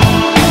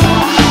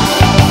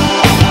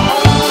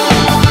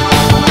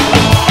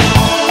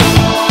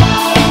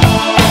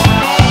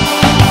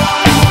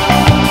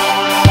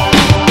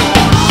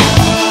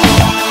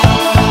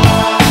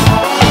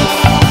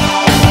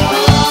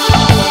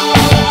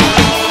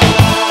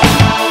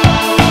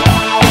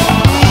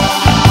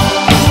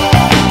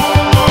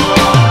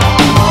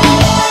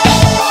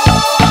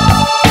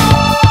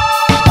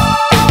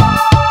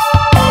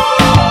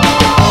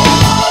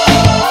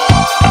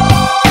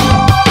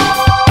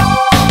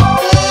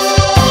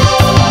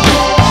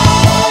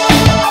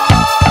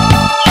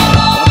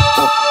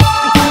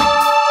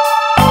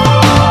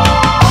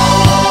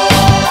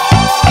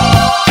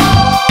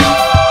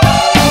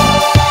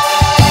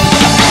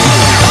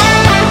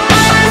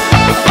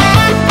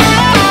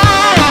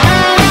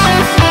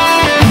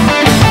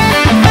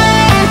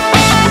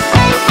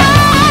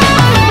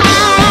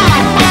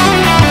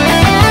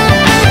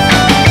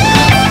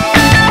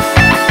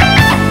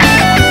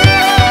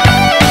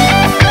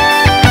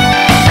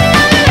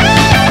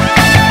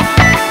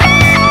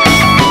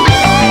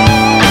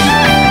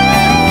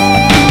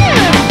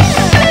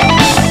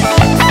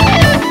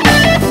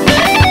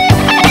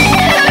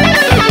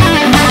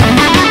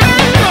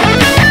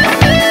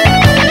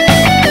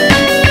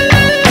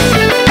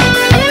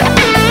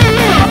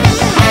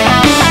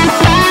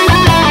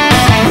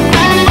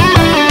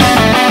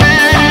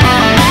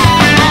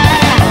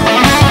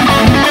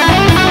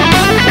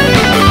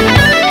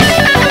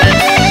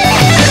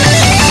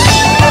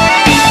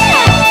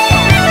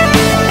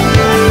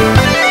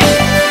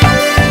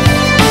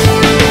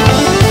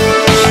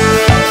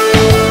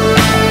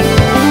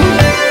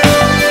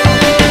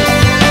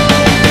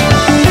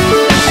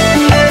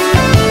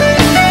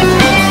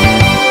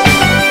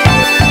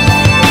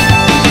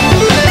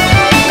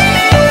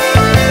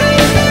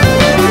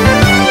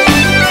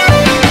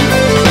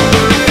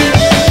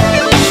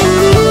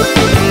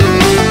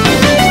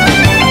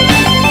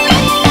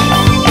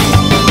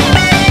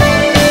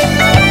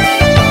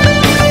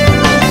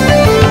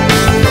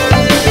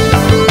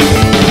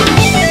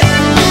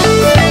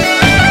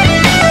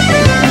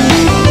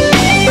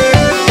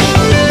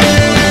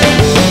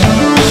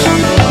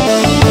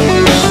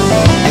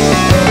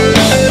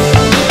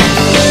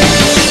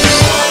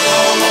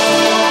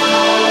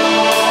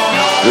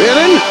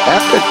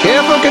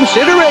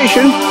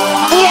 Consideration.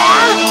 Yeah?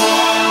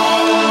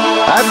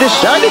 I've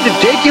decided to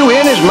take you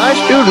in as my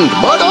student,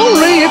 but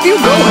only if you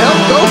go help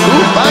Goku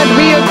find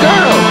me a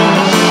girl.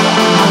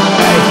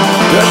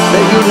 Just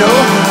that you know,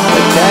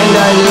 the kind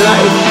I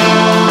like.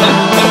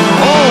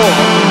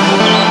 Oh!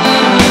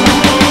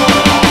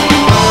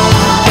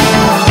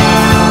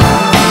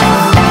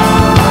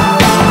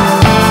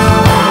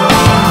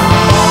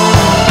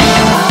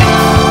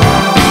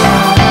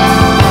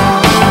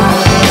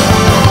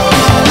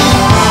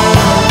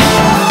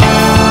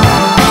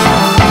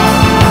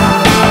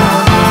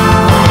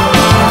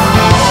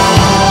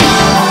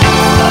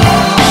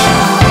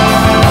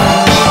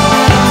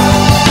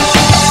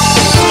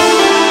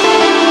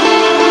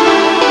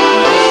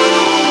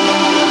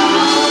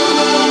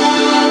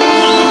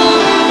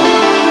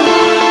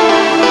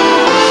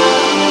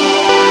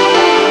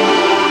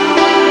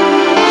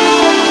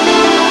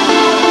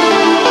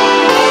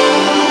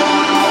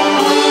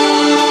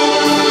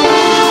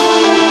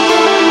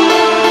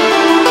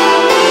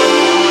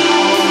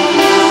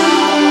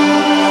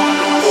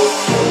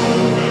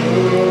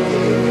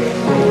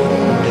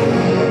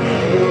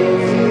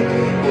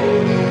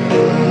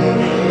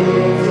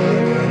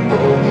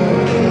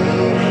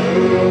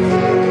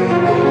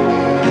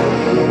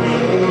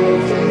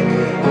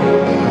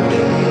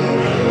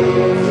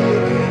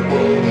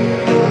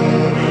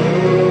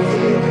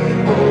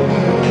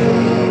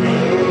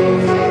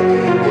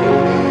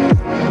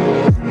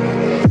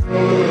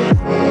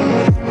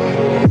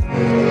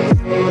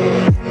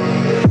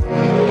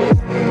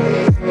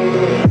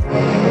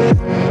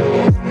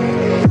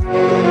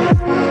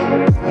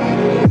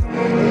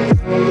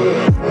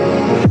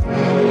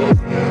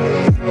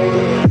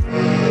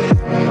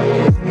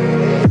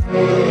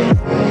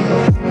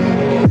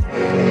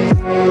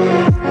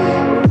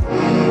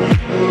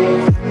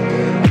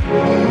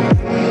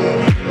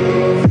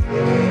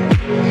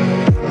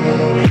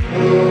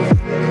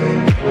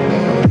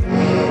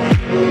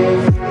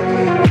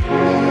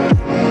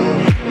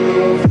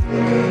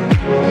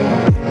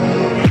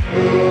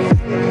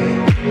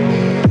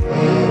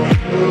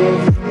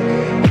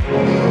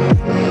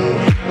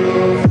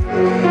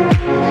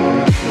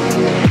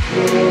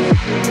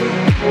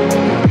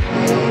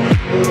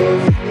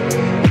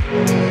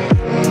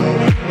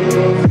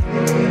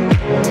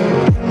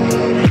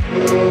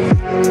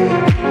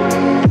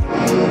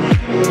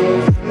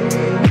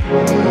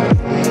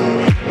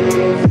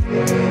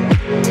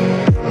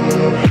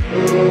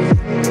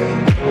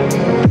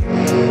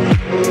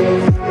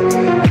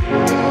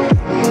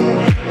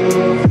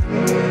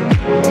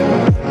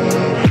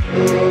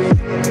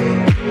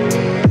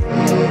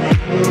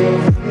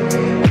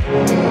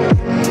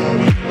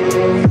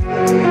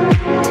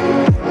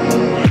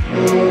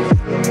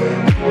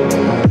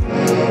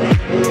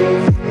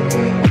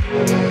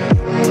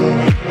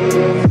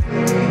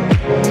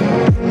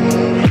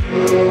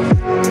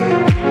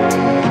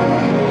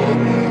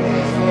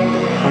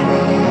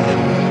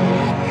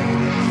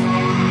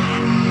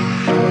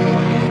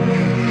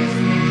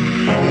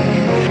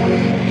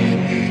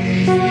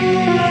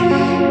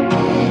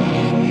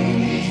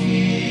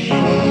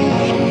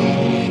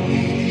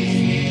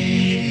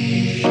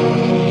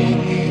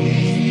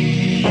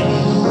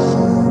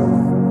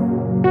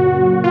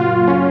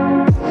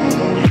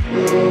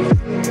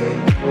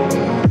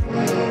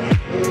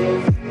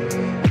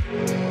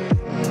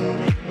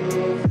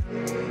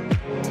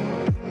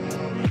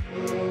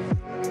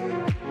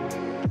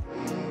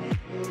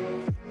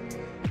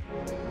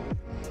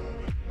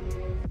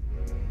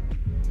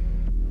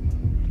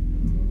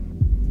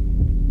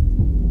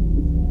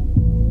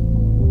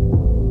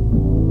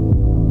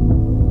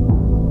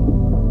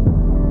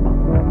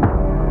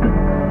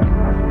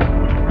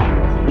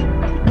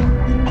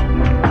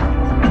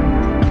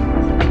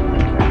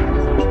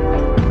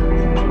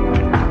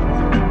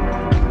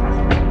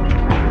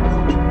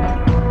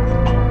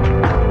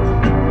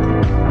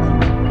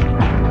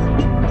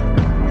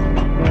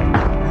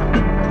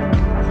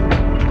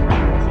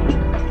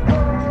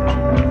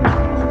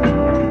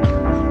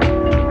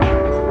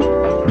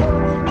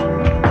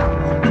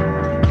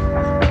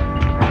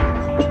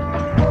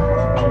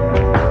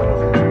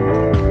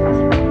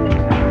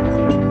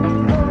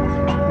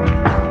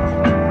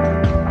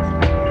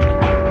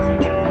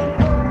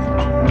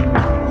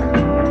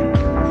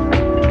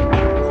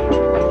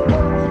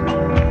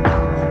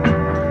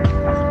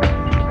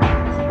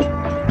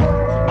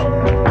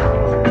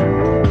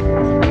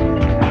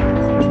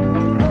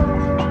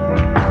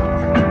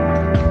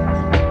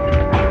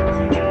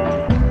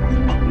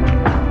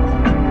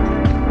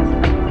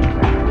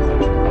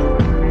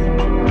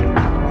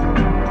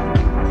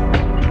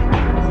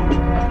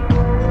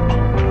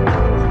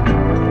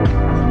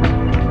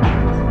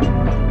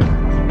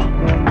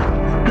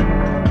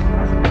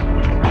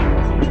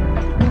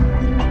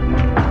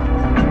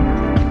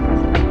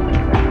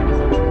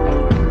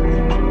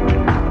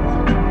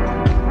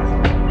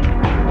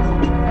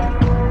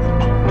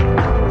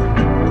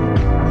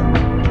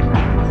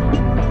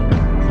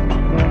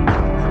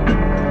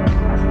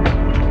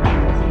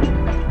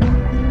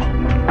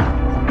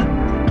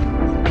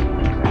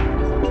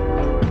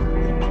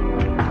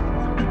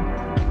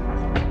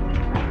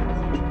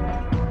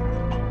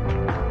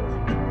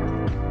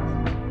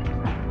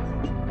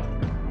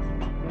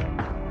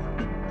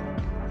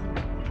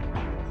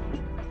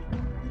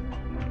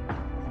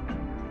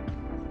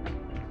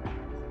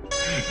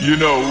 You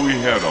know, we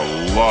had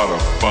a lot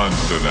of fun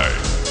tonight,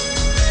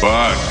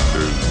 but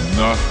there's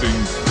nothing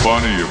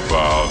funny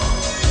about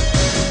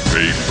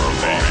paper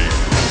life.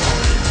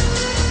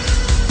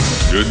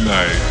 Good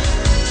night.